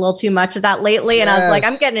watching a little too much of that lately, and I was like,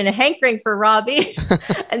 I'm getting a hankering for raw meat.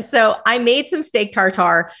 And so I made some steak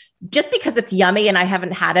tartare just because it's yummy and I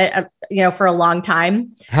haven't had it, for a long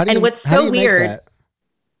time. What's so weird,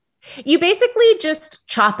 you basically just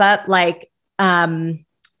chop up like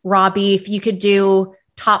raw beef. You could do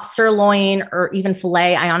top sirloin or even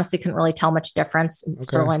filet. I honestly couldn't really tell much difference. Okay.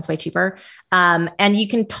 Sirloin's way cheaper. And you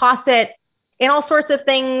can toss it in all sorts of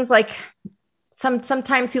things. Like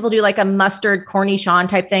sometimes people do like a mustard cornichon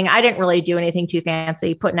type thing. I didn't really do anything too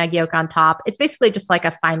fancy. Put an egg yolk on top. It's basically just like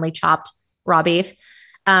a finely chopped raw beef.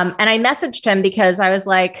 And I messaged him because I was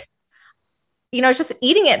like, I was just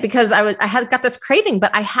eating it because I had got this craving,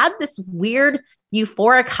 but I had this weird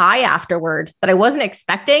euphoric high afterward that I wasn't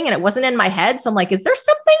expecting, and it wasn't in my head. So I'm like, is there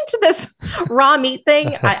something to this raw meat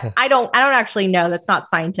thing? I don't actually know. That's not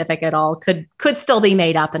scientific at all. Could still be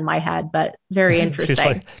made up in my head, but very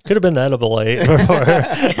interesting. Could have been the edible eight before.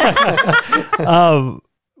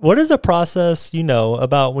 What is the process,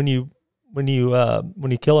 about when you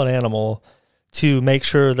kill an animal to make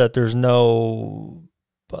sure that there's no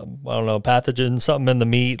pathogens, something in the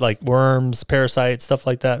meat, like worms, parasites, stuff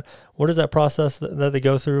like that? What is that process that they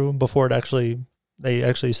go through before they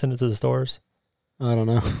actually send it to the stores? I don't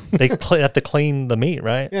know. They have to clean the meat,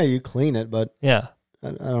 right? Yeah, you clean it, but yeah, I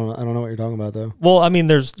don't know what you're talking about though. Well, I mean,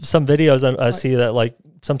 there's some videos I see that like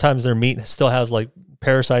sometimes their meat still has like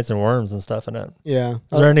parasites and worms and stuff in it. Yeah.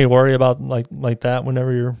 Is there any worry about like that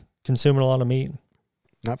whenever you're consuming a lot of meat?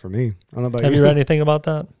 Not for me. I don't know about you. Have you read anything about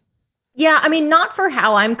that? Yeah, I mean, not for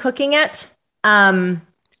how I'm cooking it.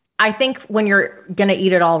 I think when you're going to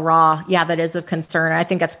eat it all raw, yeah, that is of concern. I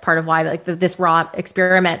think that's part of why this raw meat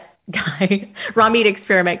experiment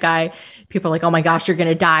guy, people are like, oh my gosh, you're going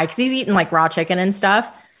to die. Cause he's eating like raw chicken and stuff.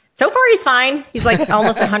 So far he's fine. He's like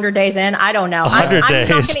almost 100 days in. I don't know. I'm not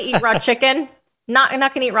going to eat raw chicken. I'm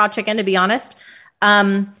not going to eat raw chicken, to be honest.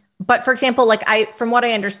 But for example, like from what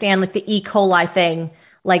I understand, like the E. coli thing,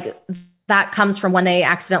 like that comes from when they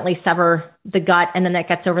accidentally sever the gut and then that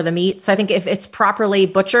gets over the meat. So I think if it's properly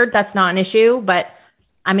butchered, that's not an issue, but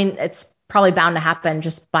I mean, it's probably bound to happen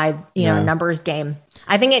just by, numbers game.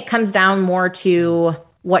 I think it comes down more to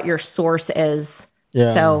what your source is.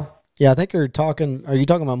 Yeah. So yeah, I think are you talking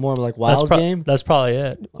about more like wild game? That's probably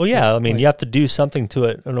it. Well, yeah. I mean, you have to do something to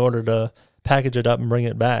it in order to package it up and bring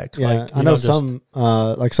it back. Yeah. I know some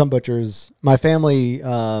butchers, my family,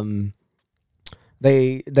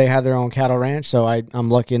 They have their own cattle ranch, so I'm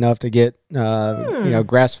lucky enough to get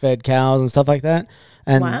grass-fed cows and stuff like that.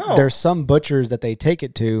 And There's some butchers that they take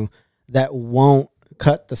it to that won't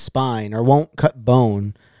cut the spine or won't cut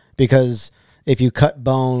bone, because if you cut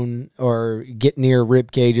bone or get near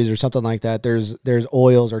rib cages or something like that, there's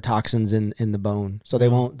oils or toxins in the bone, so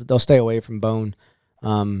they'll stay away from bone.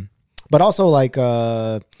 But also like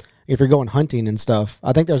if you're going hunting and stuff,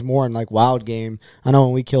 I think there's more in like wild game. I know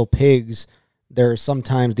when we kill pigs, there's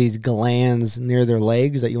sometimes these glands near their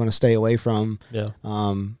legs that you want to stay away from. Yeah.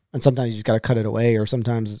 And sometimes you just got to cut it away, or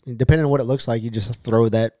sometimes, depending on what it looks like, you just throw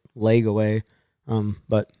that leg away.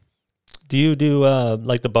 But do you do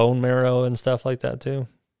like the bone marrow and stuff like that too?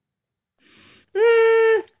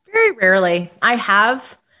 Very rarely. I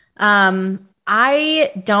have.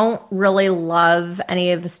 I don't really love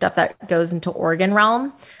any of the stuff that goes into organ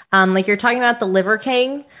realm. Like you're talking about the Liver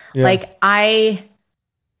King. Yeah.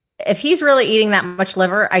 If he's really eating that much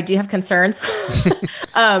liver, I do have concerns.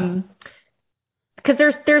 Because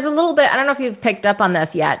there's a little bit, I don't know if you've picked up on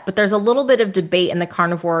this yet, but there's a little bit of debate in the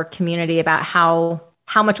carnivore community about how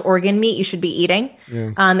much organ meat you should be eating.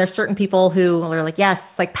 Yeah. There's certain people who are like,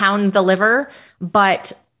 yes, like pound the liver,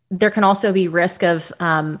 but there can also be risk of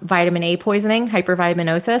vitamin A poisoning,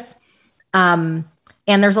 hypervitaminosis. And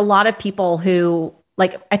there's a lot of people who,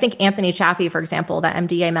 like, I think Anthony Chaffee, for example, that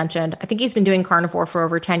MD I mentioned, I think he's been doing carnivore for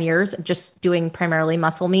over 10 years, just doing primarily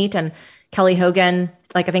muscle meat. And Kelly Hogan,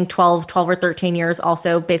 like I think 12 or 13 years,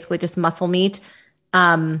 also basically just muscle meat.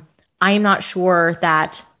 I am not sure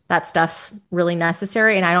that stuff's really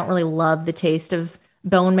necessary. And I don't really love the taste of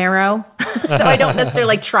bone marrow. So I don't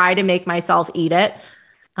necessarily try to make myself eat it.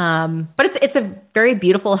 But it's a very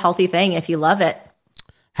beautiful, healthy thing if you love it.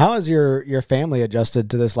 How has your family adjusted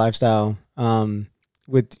to this lifestyle?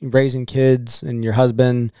 With raising kids and your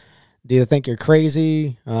husband, do you think you're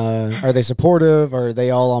crazy? Are they supportive? Or are they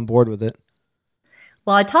all on board with it?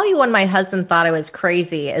 Well, I tell you when my husband thought I was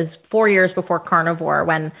crazy is 4 years before carnivore,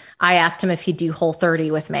 when I asked him if he'd do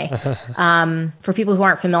Whole30 with me. For people who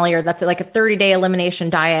aren't familiar, that's like a 30-day elimination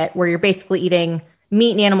diet where you're basically eating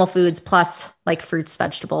meat and animal foods plus like fruits,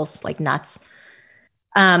 vegetables, like nuts.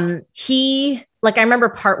 I remember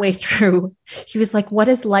partway through, he was like, "What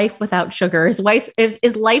is life without sugar? Is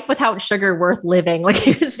life without sugar worth living?" Like,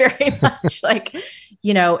 he was very much like,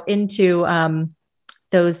 into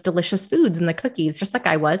those delicious foods and the cookies, just like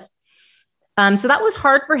I was. So that was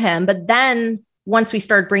hard for him. But then once we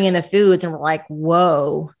started bringing the foods and we're like,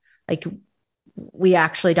 whoa, like we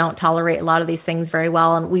actually don't tolerate a lot of these things very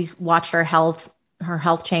well. And we watched her health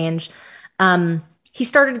change. He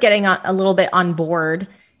started getting a little bit on board.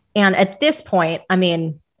 And at this point, I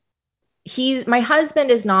mean, my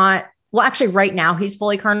husband is not, well, actually right now he's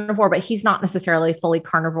fully carnivore, but he's not necessarily fully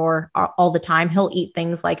carnivore all the time. He'll eat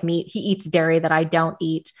things like meat. He eats dairy that I don't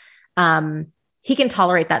eat. He can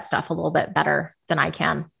tolerate that stuff a little bit better than I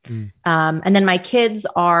can. And then my kids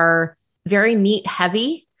are very meat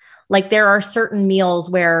heavy. Like there are certain meals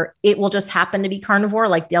where it will just happen to be carnivore.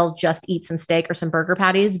 Like they'll just eat some steak or some burger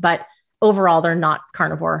patties, but overall, they're not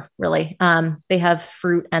carnivore really. They have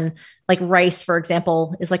fruit, and like rice, for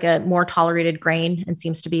example, is like a more tolerated grain and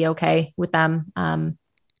seems to be okay with them.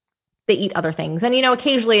 They eat other things. And,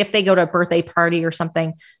 occasionally if they go to a birthday party or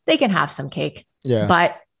something, they can have some cake,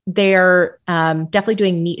 but they're definitely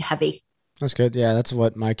doing meat heavy. That's good. Yeah. That's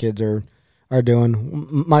what my kids are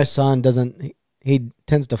doing. My son he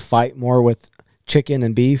tends to fight more with chicken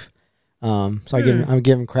and beef. So I'm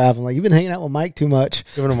giving crap. I'm like, "You've been hanging out with Mike too much."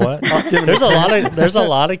 Giving him what? There's a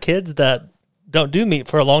lot of kids that don't do meat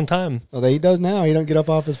for a long time. Well, he does now. He don't get up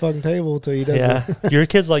off his fucking table until he does. Yeah, your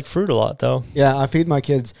kids like fruit a lot, though. Yeah, I feed my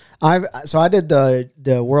kids. I did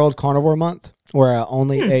the World Carnivore Month where I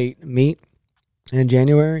only ate meat in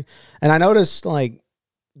January, and I noticed like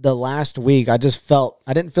the last week I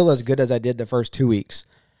didn't feel as good as I did the first 2 weeks,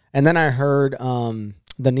 and then I heard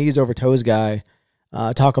the Knees Over Toes guy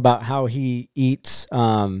talk about how he eats.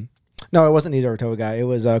 No, it wasn't Knees Over Toe guy. It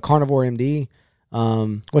was a Carnivore MD.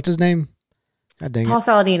 What's his name? God dang it. Paul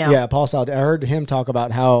Saladino. Yeah, Paul Saladino. I heard him talk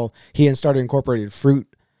about how he started incorporating fruit.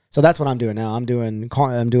 So that's what I'm doing now. I'm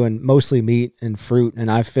doing mostly meat and fruit, and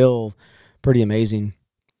I feel pretty amazing.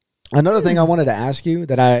 Another thing I wanted to ask you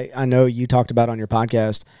that I know you talked about on your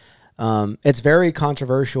podcast, it's very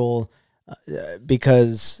controversial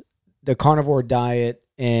because the carnivore diet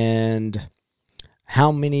and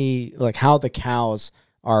how the cows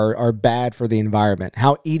are bad for the environment,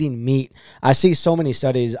 how eating meat. I see so many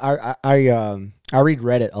studies. I read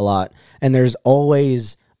Reddit a lot, and there's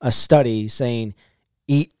always a study saying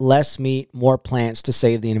eat less meat, more plants to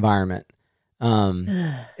save the environment.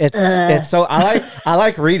 It's so I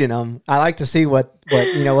like reading them. I like to see what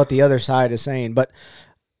the other side is saying. But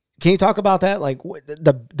can you talk about that? Like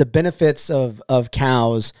the benefits of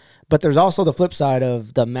cows, but there's also the flip side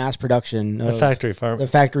of the mass production of the factory farm. The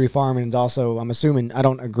factory farming is also, I'm assuming, I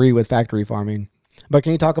don't agree with factory farming. But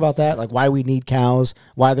can you talk about that? Like why we need cows,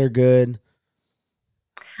 why they're good?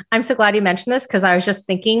 I'm so glad you mentioned this because I was just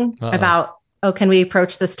thinking about, can we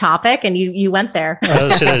approach this topic? And you went there.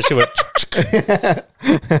 She went.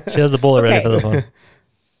 She has the bullet ready for this one.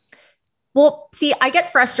 Well, see, I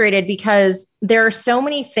get frustrated because there are so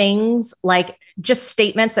many things, like just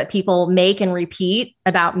statements that people make and repeat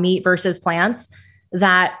about meat versus plants,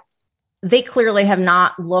 that they clearly have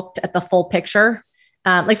not looked at the full picture.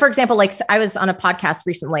 Like, for example, like I was on a podcast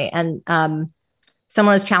recently and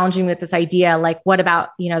someone was challenging me with this idea, like, what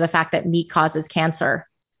about, the fact that meat causes cancer?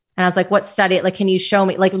 And I was like, what study? Like, can you show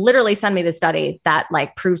me, like literally send me the study that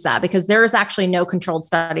like proves that? Because there is actually no controlled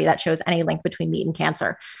study that shows any link between meat and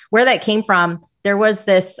cancer. Where that came from, there was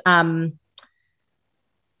this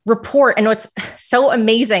report. And what's so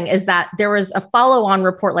amazing is that there was a follow-on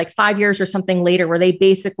report like 5 years or something later, where they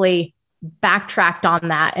basically backtracked on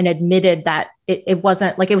that and admitted that it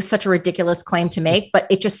wasn't like, it was such a ridiculous claim to make, but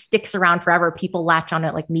it just sticks around forever. People latch on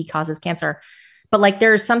it like meat causes cancer. But like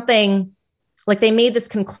there's something like they made this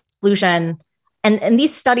conclusion, and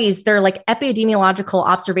these studies, they're like epidemiological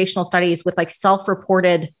observational studies with like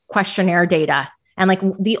self-reported questionnaire data. And like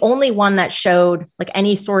the only one that showed like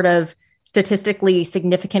any sort of statistically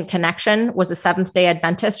significant connection was a Seventh-day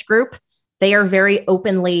Adventist group. They are very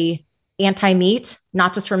openly anti-meat,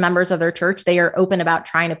 not just for members of their church. They are open about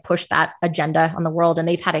trying to push that agenda on the world. And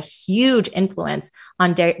they've had a huge influence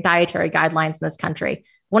on dietary guidelines in this country.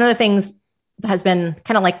 One of the things that has been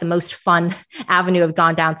kind of like the most fun avenue I've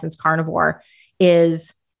gone down since carnivore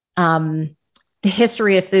is the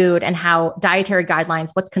history of food and how dietary guidelines,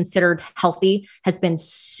 what's considered healthy, has been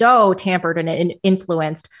so tampered and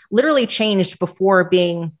influenced, literally changed before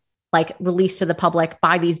being like released to the public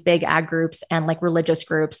by these big ag groups and like religious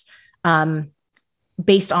groups,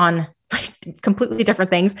 based on like completely different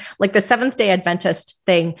things. Like the Seventh-day Adventist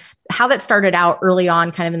thing, how that started out early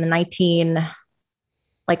on, kind of in the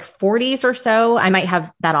 1940s or so. I might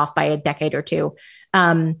have that off by a decade or two.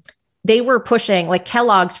 They were pushing like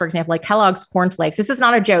Kellogg's, for example, like Kellogg's cornflakes. This is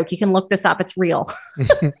not a joke. You can look this up. It's real.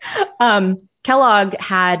 Kellogg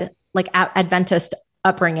had like Adventist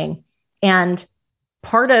upbringing, and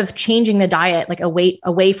part of changing the diet, like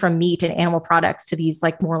away from meat and animal products to these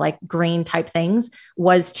like more like grain type things,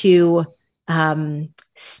 was to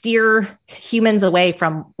steer humans away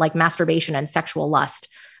from like masturbation and sexual lust.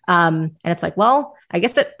 And it's like, well, I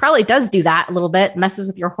guess it probably does do that a little bit, messes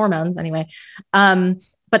with your hormones anyway.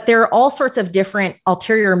 But there are all sorts of different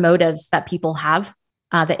ulterior motives that people have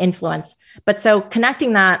that influence. But so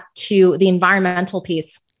connecting that to the environmental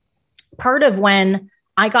piece, part of when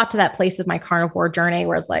I got to that place of my carnivore journey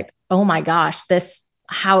where it's like, oh my gosh, I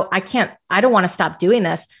don't want to stop doing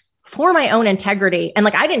this for my own integrity. And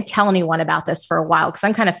like, I didn't tell anyone about this for a while because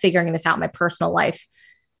I'm kind of figuring this out in my personal life.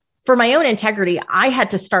 For my own integrity, I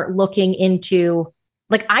had to start looking into,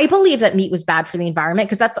 like, I believe that meat was bad for the environment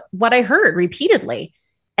because that's what I heard repeatedly.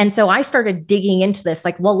 And so I started digging into this,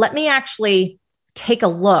 like, well, let me actually take a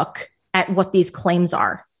look at what these claims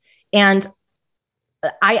are. And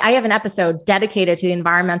I have an episode dedicated to the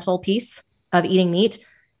environmental piece of eating meat.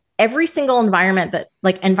 Every single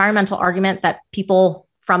environmental argument that people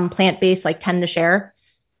from plant-based like tend to share,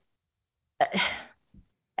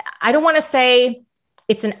 I don't want to say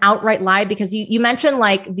it's an outright lie, because you mentioned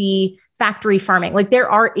like the factory farming, like there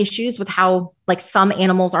are issues with how like some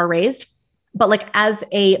animals are raised, but like as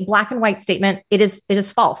a black and white statement, it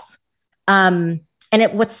is false. And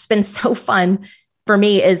what's been so fun for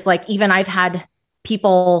me is like, even I've had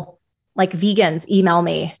people like vegans email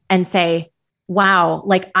me and say, wow,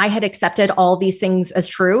 like I had accepted all these things as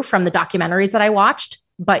true from the documentaries that I watched,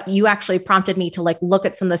 but you actually prompted me to like look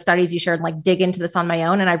at some of the studies you shared and like dig into this on my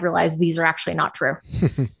own. And I've realized these are actually not true.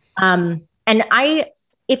 And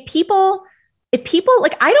if people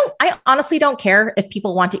like, I honestly don't care if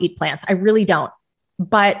people want to eat plants. I really don't.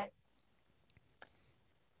 But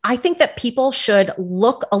I think that people should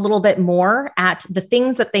look a little bit more at the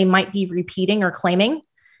things that they might be repeating or claiming,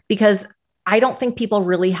 because I don't think people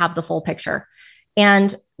really have the full picture.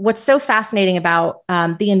 And what's so fascinating about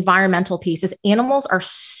the environmental piece is animals are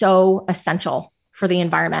so essential for the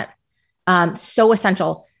environment. So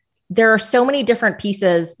essential. There are so many different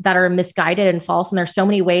pieces that are misguided and false. And there's so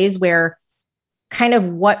many ways where kind of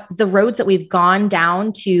what the roads that we've gone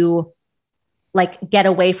down to like get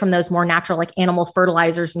away from those more natural, like animal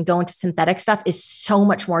fertilizers and go into synthetic stuff is so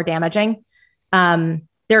much more damaging.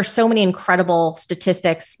 There are so many incredible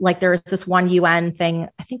statistics. Like there was this one UN thing,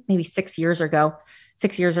 I think maybe 6 years or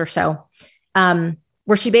so,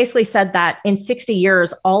 where she basically said that in 60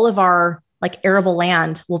 years, all of our like arable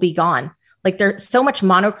land will be gone. Like there's so much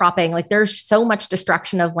monocropping, like there's so much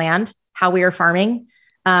destruction of land, how we are farming.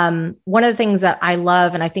 One of the things that I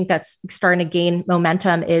love, and I think that's starting to gain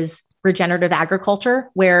momentum, is regenerative agriculture,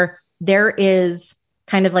 where there is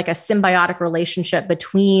kind of like a symbiotic relationship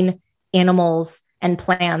between animals and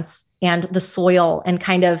plants and the soil, and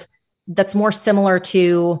kind of that's more similar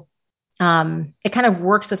to, it kind of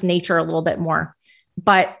works with nature a little bit more.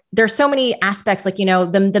 But there's so many aspects, like, you know,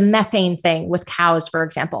 the methane thing with cows, for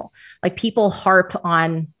example, like people harp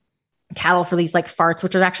on cattle for these like farts,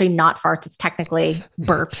 which are actually not farts. It's technically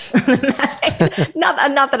burps.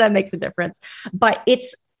 not that it makes a difference, but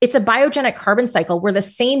it's a biogenic carbon cycle where the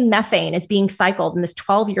same methane is being cycled in this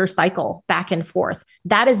 12-year cycle back and forth.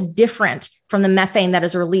 That is different from the methane that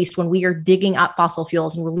is released when we are digging up fossil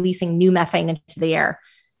fuels and releasing new methane into the air.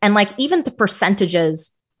 And like even the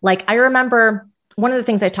percentages, like I remember one of the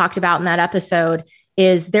things I talked about in that episode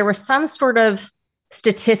is there was some sort of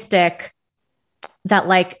statistic that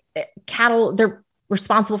like cattle, they're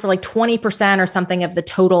responsible for like 20% or something of the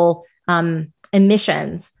total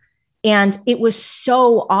emissions. And it was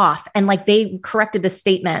so off. And like they corrected the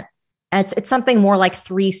statement. It's something more like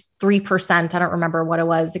 3%. I don't remember what it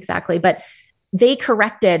was exactly, but they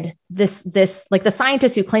corrected this, like the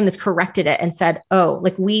scientists who claimed this corrected it and said, oh,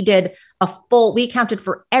 like we accounted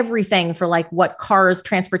for everything for like what cars,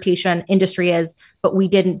 transportation industry is, but we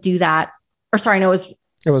didn't do that. Or sorry, no,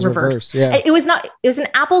 it was reversed. Yeah. It was an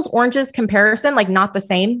apples oranges comparison, like not the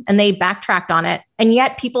same. And they backtracked on it. And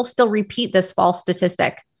yet people still repeat this false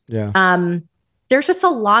statistic. Yeah. There's just a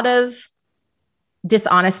lot of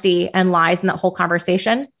dishonesty and lies in that whole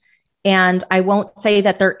conversation. And I won't say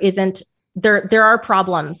that there are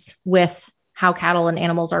problems with how cattle and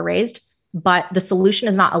animals are raised, but the solution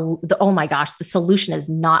is not, the solution is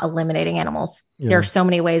not eliminating animals. Yeah. There are so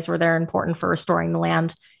many ways where they're important for restoring the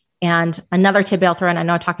land. And another tidbit I'll throw in, I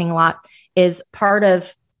know I'm talking a lot, is part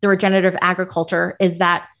of the regenerative agriculture is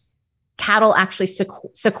that cattle actually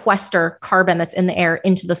sequester carbon that's in the air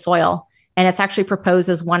into the soil. And it's actually proposed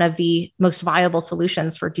as one of the most viable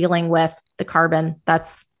solutions for dealing with the carbon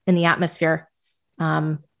that's in the atmosphere.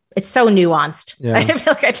 It's so nuanced. Yeah. I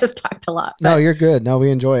feel like I just talked a lot. No, you're good. No,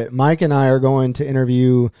 we enjoy it. Mike and I are going to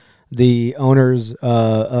interview the owners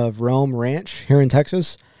of Rome Ranch here in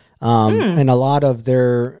Texas. And a lot of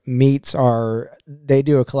their meats they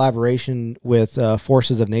do a collaboration with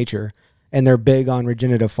Forces of Nature, and they're big on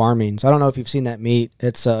regenerative farming. So I don't know if you've seen that meat.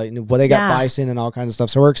 It's they got bison and all kinds of stuff.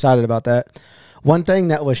 So we're excited about that. One thing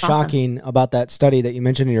that was shocking about that study that you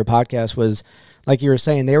mentioned in your podcast was, like you were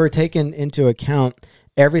saying, they were taking into account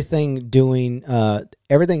everything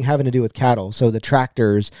having to do with cattle. So the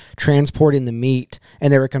tractors transporting the meat,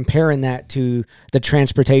 and they were comparing that to the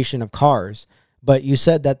transportation of cars. But you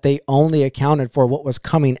said that they only accounted for what was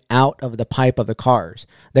coming out of the pipe of the cars.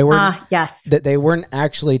 They weren't, that they weren't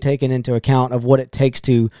actually taking into account of what it takes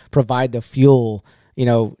to provide the fuel,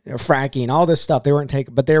 fracking, all this stuff. They weren't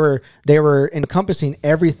taking, but they were encompassing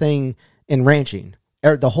everything in ranching,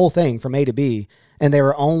 the whole thing from A to B, and they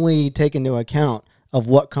were only taking into account of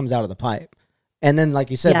what comes out of the pipe. And then, like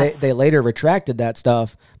you said, they later retracted that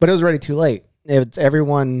stuff, but it was already too late.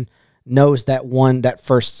 Everyone knows that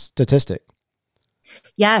first statistic.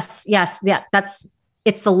 Yes. Yeah.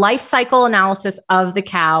 It's the life cycle analysis of the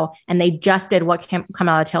cow, and they just did what come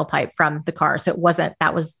out of the tailpipe from the car. So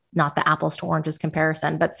that was not the apples to oranges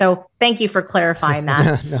comparison. But so thank you for clarifying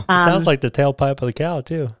that. No. Sounds like the tailpipe of the cow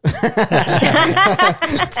too.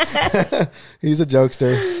 He's a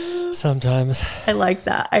jokester. Sometimes. I like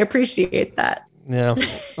that. I appreciate that. Yeah.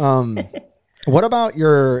 What about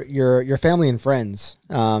your family and friends?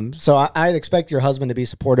 So I'd expect your husband to be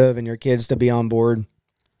supportive and your kids to be on board.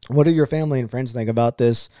 What do your family and friends think about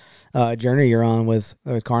this journey you're on with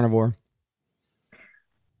carnivore?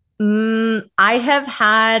 I have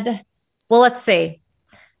had, let's see.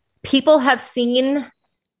 People have seen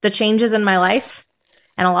the changes in my life,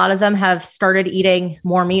 and a lot of them have started eating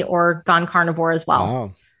more meat or gone carnivore as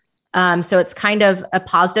well. Wow. So it's kind of a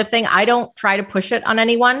positive thing. I don't try to push it on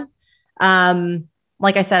anyone.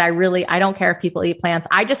 Like I said, I don't care if people eat plants.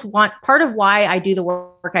 I just want, part of why I do the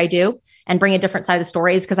work I do and bring a different side of the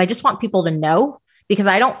story is because I just want people to know, because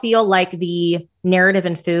I don't feel like the narrative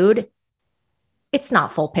in food, it's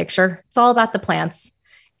not full picture. It's all about the plants.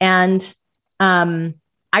 And,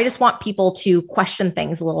 I just want people to question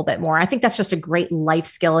things a little bit more. I think that's just a great life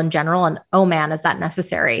skill in general. And oh man, is that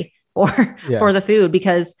necessary for the food?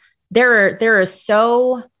 Because there is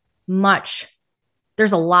so much,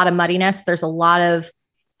 there's a lot of muddiness. There's a lot of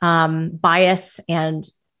bias and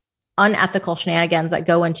unethical shenanigans that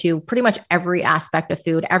go into pretty much every aspect of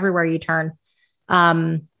food, everywhere you turn.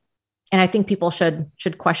 And I think people should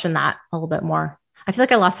question that a little bit more. I feel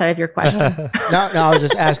like I lost sight of your question. No, I was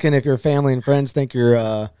just asking if your family and friends think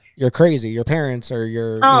you're crazy, your parents or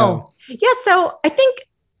your. Oh, yeah. So I think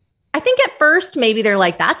at first maybe they're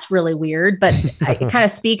like, that's really weird, but it kind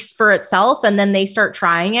of speaks for itself. And then they start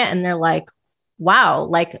trying it and they're like, wow,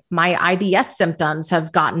 like my IBS symptoms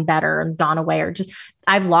have gotten better and gone away, or just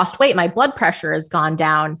I've lost weight. My blood pressure has gone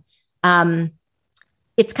down.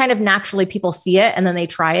 It's kind of naturally people see it and then they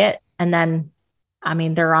try it. And then, I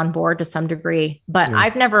mean, they're on board to some degree, but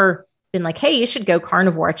I've never been like, hey, you should go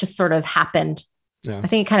carnivore. It just sort of happened. Yeah. I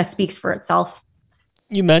think it kind of speaks for itself.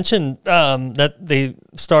 You mentioned that they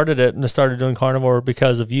started it and started doing carnivore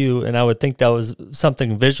because of you, and I would think that was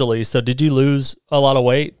something visually. So did you lose a lot of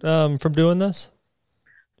weight from doing this?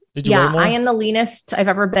 Did you weigh more? I am the leanest I've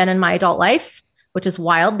ever been in my adult life, which is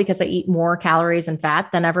wild because I eat more calories and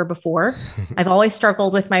fat than ever before. I've always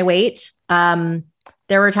struggled with my weight.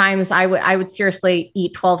 there were times I would seriously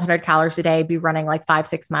eat 1,200 calories a day, be running like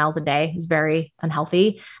 5-6 miles a day. It was very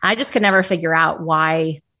unhealthy. I just could never figure out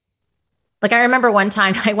why. Like, I remember one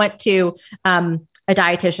time I went to a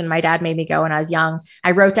dietitian. My dad made me go when I was young.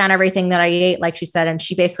 I wrote down everything that I ate, like she said, and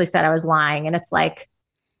she basically said I was lying. And it's like,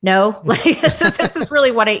 no, like this is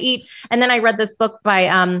really what I eat. And then I read this book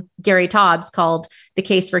by Gary Taubes called The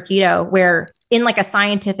Case for Keto, where in like a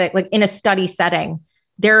scientific, like in a study setting,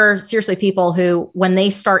 there are seriously people who, when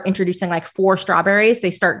they start introducing like 4 strawberries,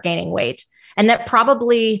 they start gaining weight. And that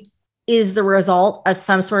probably is the result of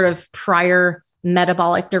some sort of prior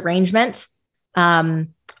metabolic derangement. I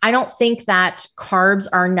don't think that carbs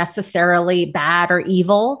are necessarily bad or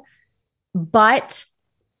evil, but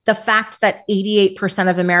the fact that 88%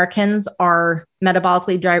 of Americans are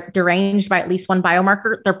metabolically deranged by at least one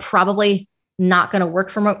biomarker, they're probably not going to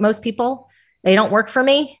work for most people. They don't work for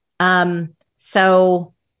me.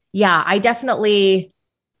 So yeah, I definitely,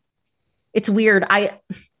 it's weird.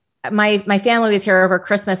 My family was here over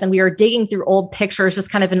Christmas and we were digging through old pictures,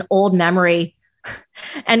 just kind of an old memory.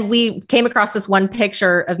 And we came across this one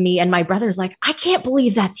picture of me and my brother's like, I can't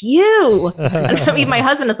believe that's you. And I mean, my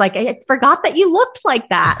husband is like, I forgot that you looked like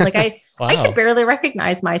that. Like Wow. I could barely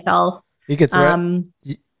recognize myself. You could threaten,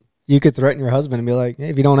 you could threaten your husband and be like, hey,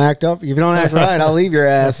 if you don't act right, I'll leave your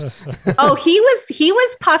ass. Oh, he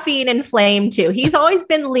was puffy and inflamed too. He's always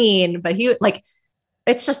been lean, but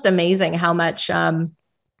it's just amazing how much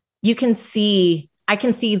you can see. I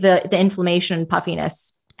can see the inflammation and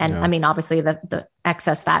puffiness. And I mean, obviously the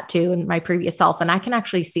excess fat too in my previous self, and I can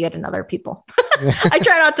actually see it in other people. I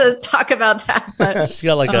try not to talk about that, but she's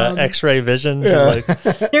got like an X-ray vision. Yeah.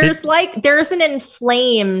 There's an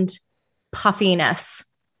inflamed puffiness.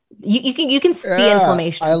 You can see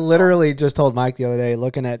inflammation. I literally just told Mike the other day,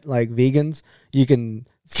 looking at like vegans, you can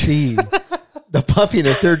see the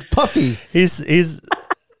puffiness. They're puffy.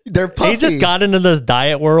 They're puffy. He just got into this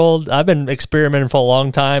diet world. I've been experimenting for a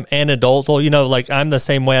long time, and adults. Well, like I'm the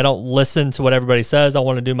same way. I don't listen to what everybody says. I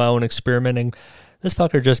want to do my own experimenting. This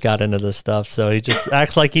fucker just got into this stuff, so he just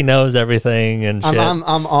acts like he knows everything and shit.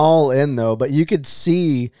 I'm all in though, but you could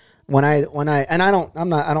see when I and I don't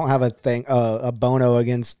have a bono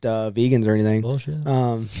against vegans or anything. Bullshit.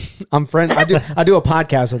 I'm friend. I do a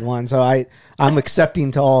podcast with one, so I'm accepting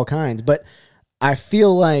to all kinds, but I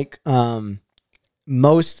feel like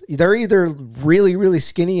they're either really, really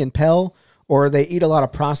skinny and pale, or they eat a lot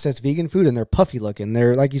of processed vegan food and they're puffy looking.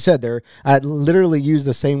 They're, like you said, I literally used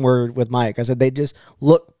the same word with Mike. I said, they just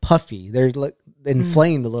look puffy. They're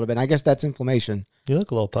inflamed a little bit. I guess that's inflammation. You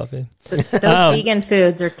look a little puffy. Those vegan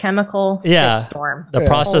foods are chemical storm. The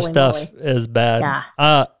processed stuff is bad.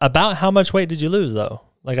 Yeah. About how much weight did you lose though?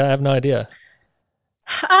 Like, I have no idea.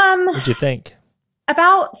 What'd you think?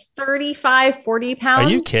 About 35, 40 pounds. Are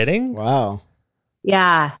you kidding? Wow.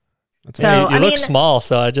 Yeah. So you look small,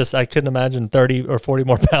 so I couldn't imagine 30 or 40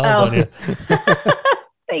 more pounds on you.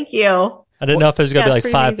 Thank you. I didn't know if it was gonna be like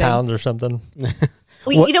 5 amazing. pounds or something.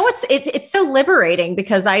 Well, you know what's it's so liberating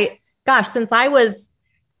because since I was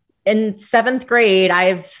in 7th grade,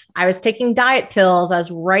 I was taking diet pills, I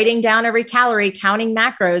was writing down every calorie, counting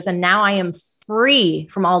macros, and now I am free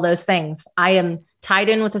from all those things. I am tied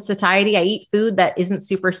in with the satiety. I eat food that isn't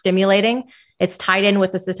super stimulating. It's tied in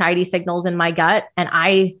with the satiety signals in my gut, and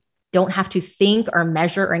I don't have to think or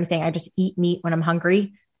measure or anything. I just eat meat when I'm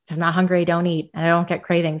hungry. If I'm not hungry, I don't eat, and I don't get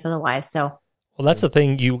cravings otherwise. So, well, that's the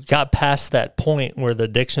thing. You got past that point where the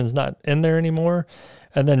addiction's not in there anymore,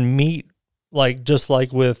 and then meat, just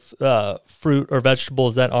like with fruit or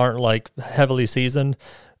vegetables that aren't like heavily seasoned,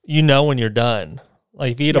 when you're done.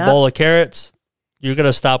 Like if you eat a bowl of carrots, you're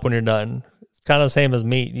gonna stop when you're done. It's kind of the same as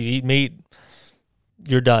meat. You eat meat,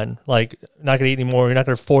 you're done. Like, you're not going to eat anymore. You're not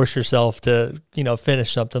going to force yourself to,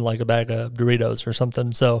 finish something like a bag of Doritos or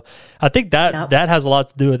something. So I think that has a lot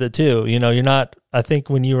to do with it too. You're not, I think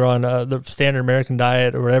when you were on the standard American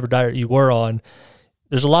diet or whatever diet you were on,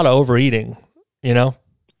 there's a lot of overeating,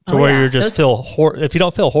 where you're just if you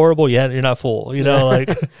don't feel horrible yet, you're not full,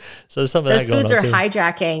 so some of those that going foods on are too.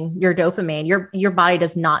 hijacking your dopamine. Your body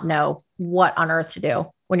does not know what on earth to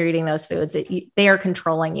do when you're eating those foods. They are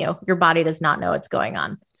controlling you. Your body does not know what's going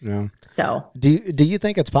on. Yeah. So do you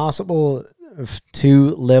think it's possible to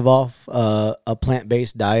live off a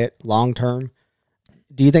plant-based diet long term?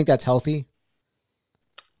 Do you think that's healthy?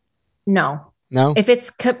 No.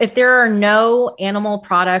 If there are no animal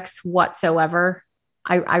products whatsoever,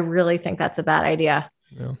 I really think that's a bad idea.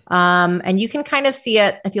 Yeah. And you can kind of see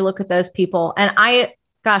it if you look at those people. And I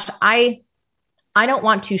don't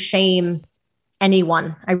want to shame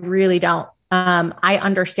anyone. I really don't. I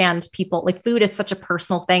understand people, like, food is such a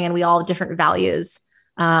personal thing and we all have different values.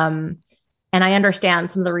 And I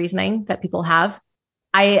understand some of the reasoning that people have.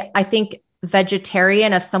 I think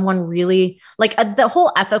vegetarian, if someone really like the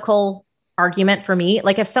whole ethical argument for me,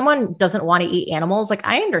 like if someone doesn't want to eat animals, like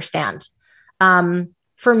I understand.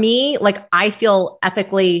 For me, like I feel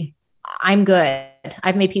ethically, I'm good.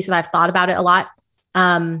 I've made peace with it. I've thought about it a lot.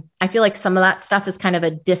 I feel like some of that stuff is kind of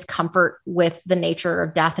a discomfort with the nature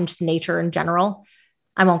of death and just nature in general.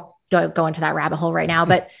 I won't go into that rabbit hole right now,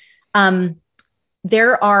 but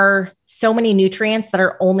there are so many nutrients that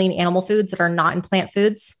are only in animal foods that are not in plant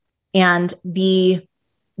foods. And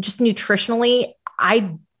just nutritionally,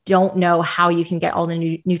 I don't know how you can get all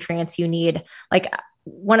the nutrients you need. Like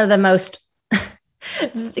one of the most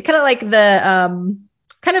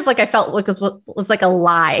kind of like I felt like was like a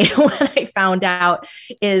lie when I found out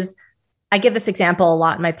is I give this example a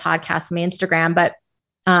lot in my podcast, my Instagram, but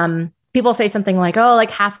people say something like, oh,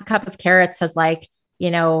 like half a cup of carrots has like,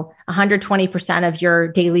 120% of your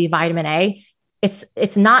daily vitamin A.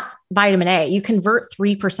 It's not vitamin A. You convert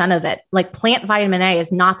 3% of it. Like plant vitamin A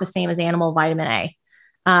is not the same as animal vitamin A.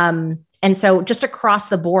 And so just across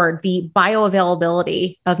the board, the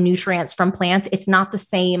bioavailability of nutrients from plants, it's not the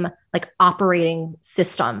same like operating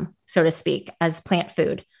system, so to speak, as plant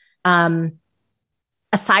food.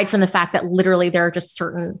 Aside from the fact that literally there are just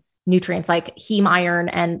certain nutrients like heme iron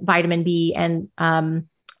and vitamin B and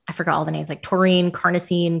I forgot all the names like taurine,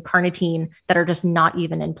 carnosine, carnitine that are just not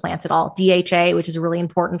even in plants at all. DHA, which is really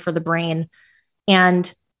important for the brain.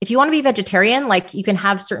 And if you want to be vegetarian, like you can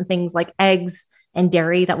have certain things like eggs and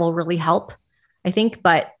dairy that will really help, I think,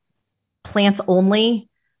 but plants only,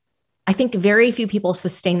 I think very few people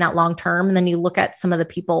sustain that long term. And then you look at some of the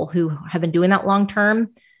people who have been doing that long term.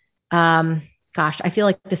 Gosh, I feel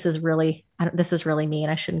like this is really mean.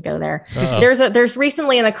 I shouldn't go there. There's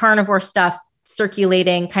recently in the carnivore stuff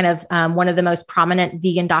circulating kind of one of the most prominent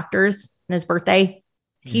vegan doctors on his birthday.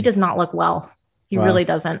 He does not look well. He really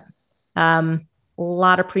doesn't. A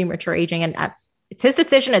lot of premature aging, and it's his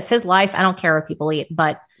decision. It's his life. I don't care what people eat,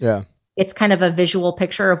 but it's kind of a visual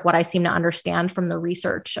picture of what I seem to understand from the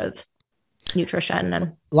research of nutrition.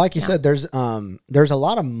 And like you said, there's a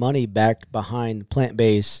lot of money backed behind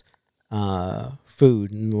plant-based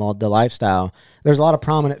food and the lifestyle. There's a lot of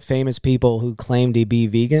prominent famous people who claim to be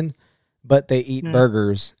vegan, but they eat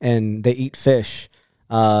burgers and they eat fish.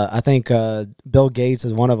 I think Bill Gates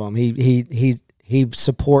is one of them. He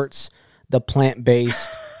supports the plant-based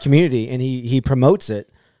community and he promotes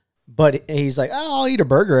it, but he's like, oh, I'll eat a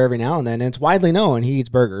burger every now and then. And it's widely known he eats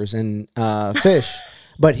burgers and fish,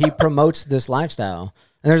 but he promotes this lifestyle.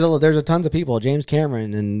 And there's a tons of people, James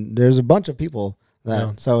Cameron, and there's a bunch of people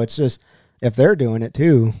that, so it's just, if they're doing it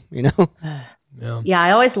too, Yeah.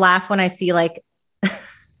 I always laugh when I see like,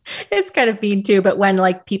 it's kind of mean too, but when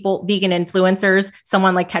like people, vegan influencers,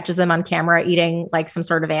 someone like catches them on camera eating like some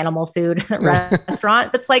sort of animal food at a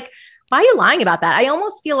restaurant, it's like, why are you lying about that? I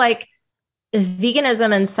almost feel like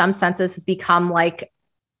veganism in some senses has become like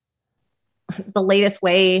the latest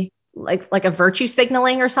way, like a virtue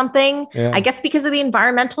signaling or something. Yeah. I guess because of the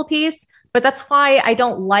environmental piece, but that's why I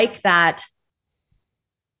don't like that.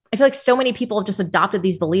 I feel like so many people have just adopted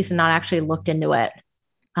these beliefs and not actually looked into it.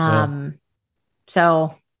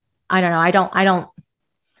 So I don't know.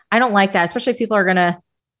 I don't like that, especially if people are going to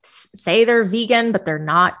say they're vegan, but they're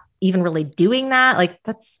not even really doing that. Like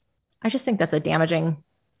I just think that's a damaging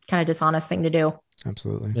kind of dishonest thing to do.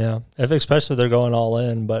 Absolutely. Yeah. Especially if they're going all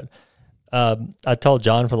in. But I tell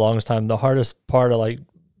John for the longest time, the hardest part of like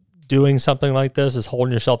doing something like this is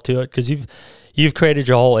holding yourself to it. Cause you've created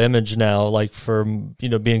your whole image now, like for,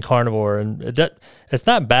 being carnivore, and it's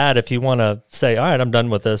not bad if you want to say, all right, I'm done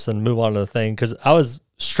with this and move on to the thing. Cause I was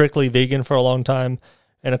strictly vegan for a long time.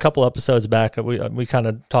 And a couple episodes back, we kind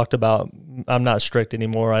of talked about, I'm not strict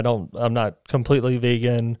anymore. I'm not completely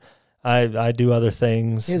vegan. I do other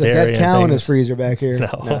things. He's a dead cow in his freezer back here. No.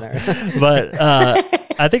 But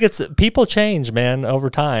I think it's people change, man,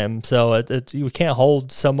 over time. So you can't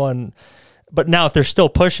hold someone. But now if they're still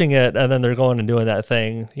pushing it and then they're going and doing that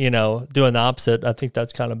thing, doing the opposite, I think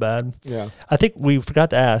that's kind of bad. Yeah. I think we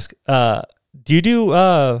forgot to ask, do you do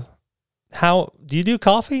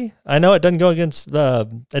coffee? I know it doesn't go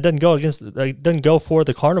for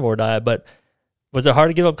the carnivore diet, but was it hard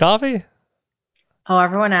to give up coffee? Oh,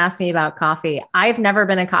 everyone asked me about coffee. I've never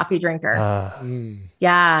been a coffee drinker.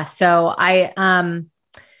 Yeah. So I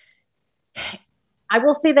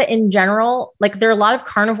will say that in general, like there are a lot of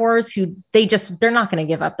carnivores who they're not going to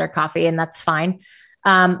give up their coffee, and that's fine.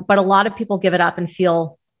 But a lot of people give it up and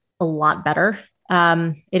feel a lot better.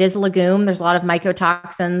 It is a legume. There's a lot of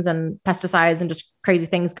mycotoxins and pesticides and just crazy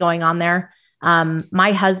things going on there.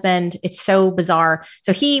 My husband, it's so bizarre.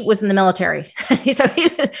 So he was in the military.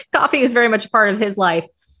 Coffee is very much a part of his life.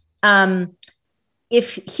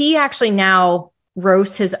 If he actually now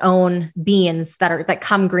roasts his own beans that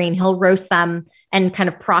come green, he'll roast them and kind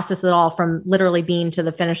of process it all from literally bean to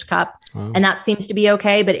the finished cup. Wow. And that seems to be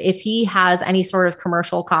okay. But if he has any sort of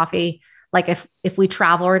commercial coffee, like if we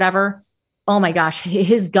travel or whatever, oh my gosh,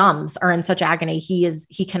 his gums are in such agony.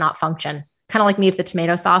 He cannot function. Kind of like me with the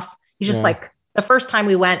tomato sauce. He's just like, the first time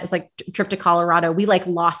we went, it's like trip to Colorado. We like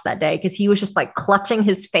lost that day because he was just like clutching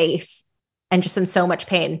his face and just in so much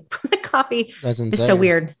pain from the coffee. That's insane. It's so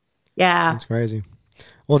weird. Yeah. That's crazy.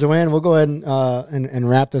 Well, Joanne, we'll go ahead and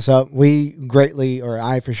wrap this up.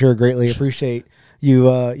 I for sure greatly appreciate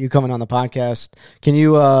you coming on the podcast. Can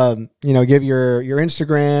you give your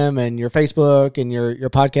Instagram and your Facebook and your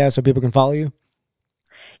podcast so people can follow you?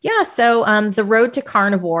 Yeah. So The Road to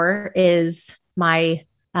Carnivore is my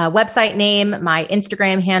website name, my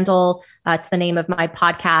Instagram handle. It's the name of my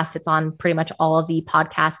podcast. It's on pretty much all of the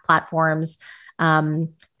podcast platforms.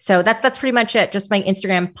 So that's pretty much it. Just my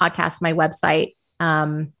Instagram, podcast, my website.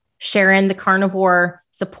 Sharing the carnivore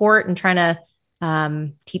support and trying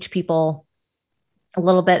to teach people a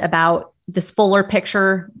little bit about this fuller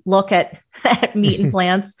picture look at meat and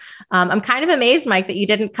plants. I'm kind of amazed, Mike, that you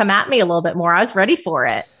didn't come at me a little bit more. I was ready for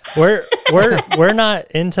it. We're not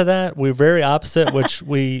into that. We're very opposite,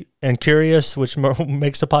 and curious, which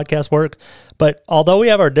makes the podcast work. But although we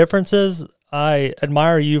have our differences, I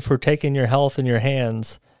admire you for taking your health in your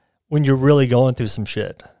hands when you're really going through some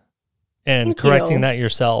shit and correcting that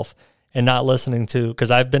yourself and not listening to,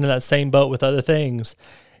 because I've been in that same boat with other things,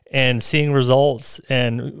 and seeing results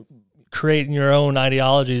and creating your own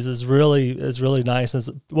ideologies is really nice. It's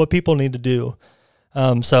what people need to do.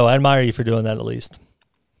 So I admire you for doing that, at least.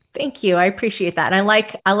 Thank you. I appreciate that. And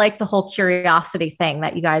I like the whole curiosity thing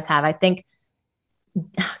that you guys have. I think,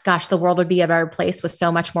 gosh, the world would be a better place with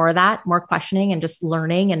so much more of that, more questioning and just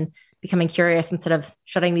learning and becoming curious instead of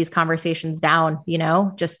shutting these conversations down,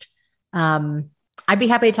 just, I'd be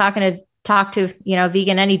happy to talk to,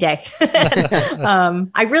 vegan any day.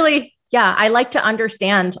 I like to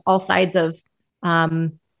understand all sides of,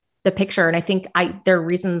 the picture. And I think there are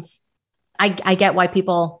reasons I get why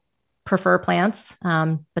people prefer plants.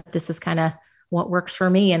 But this is kind of what works for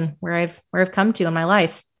me and where I've come to in my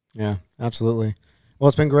life. Yeah, absolutely. Well,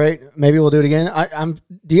 it's been great. Maybe we'll do it again.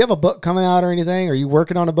 Do you have a book coming out or anything? Are you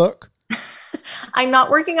working on a book? I'm not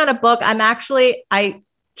working on a book. I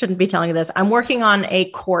shouldn't be telling you this. I'm working on a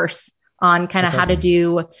course on kind of how to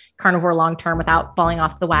do carnivore long-term without falling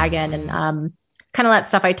off the wagon and kind of that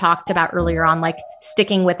stuff I talked about earlier on, like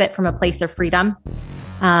sticking with it from a place of freedom.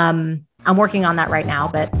 I'm working on that right now,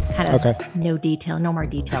 but kind of no more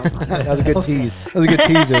details. That was a good tease. That was a good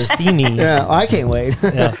teaser. Steamy. Yeah, I can't wait.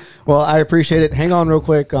 Yeah. Well, I appreciate it. Hang on real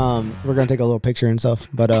quick. We're going to take a little picture and stuff,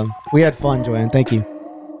 but we had fun, Joanne. Thank you.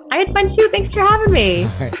 I had fun too. Thanks for having me.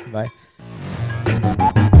 All right. Bye.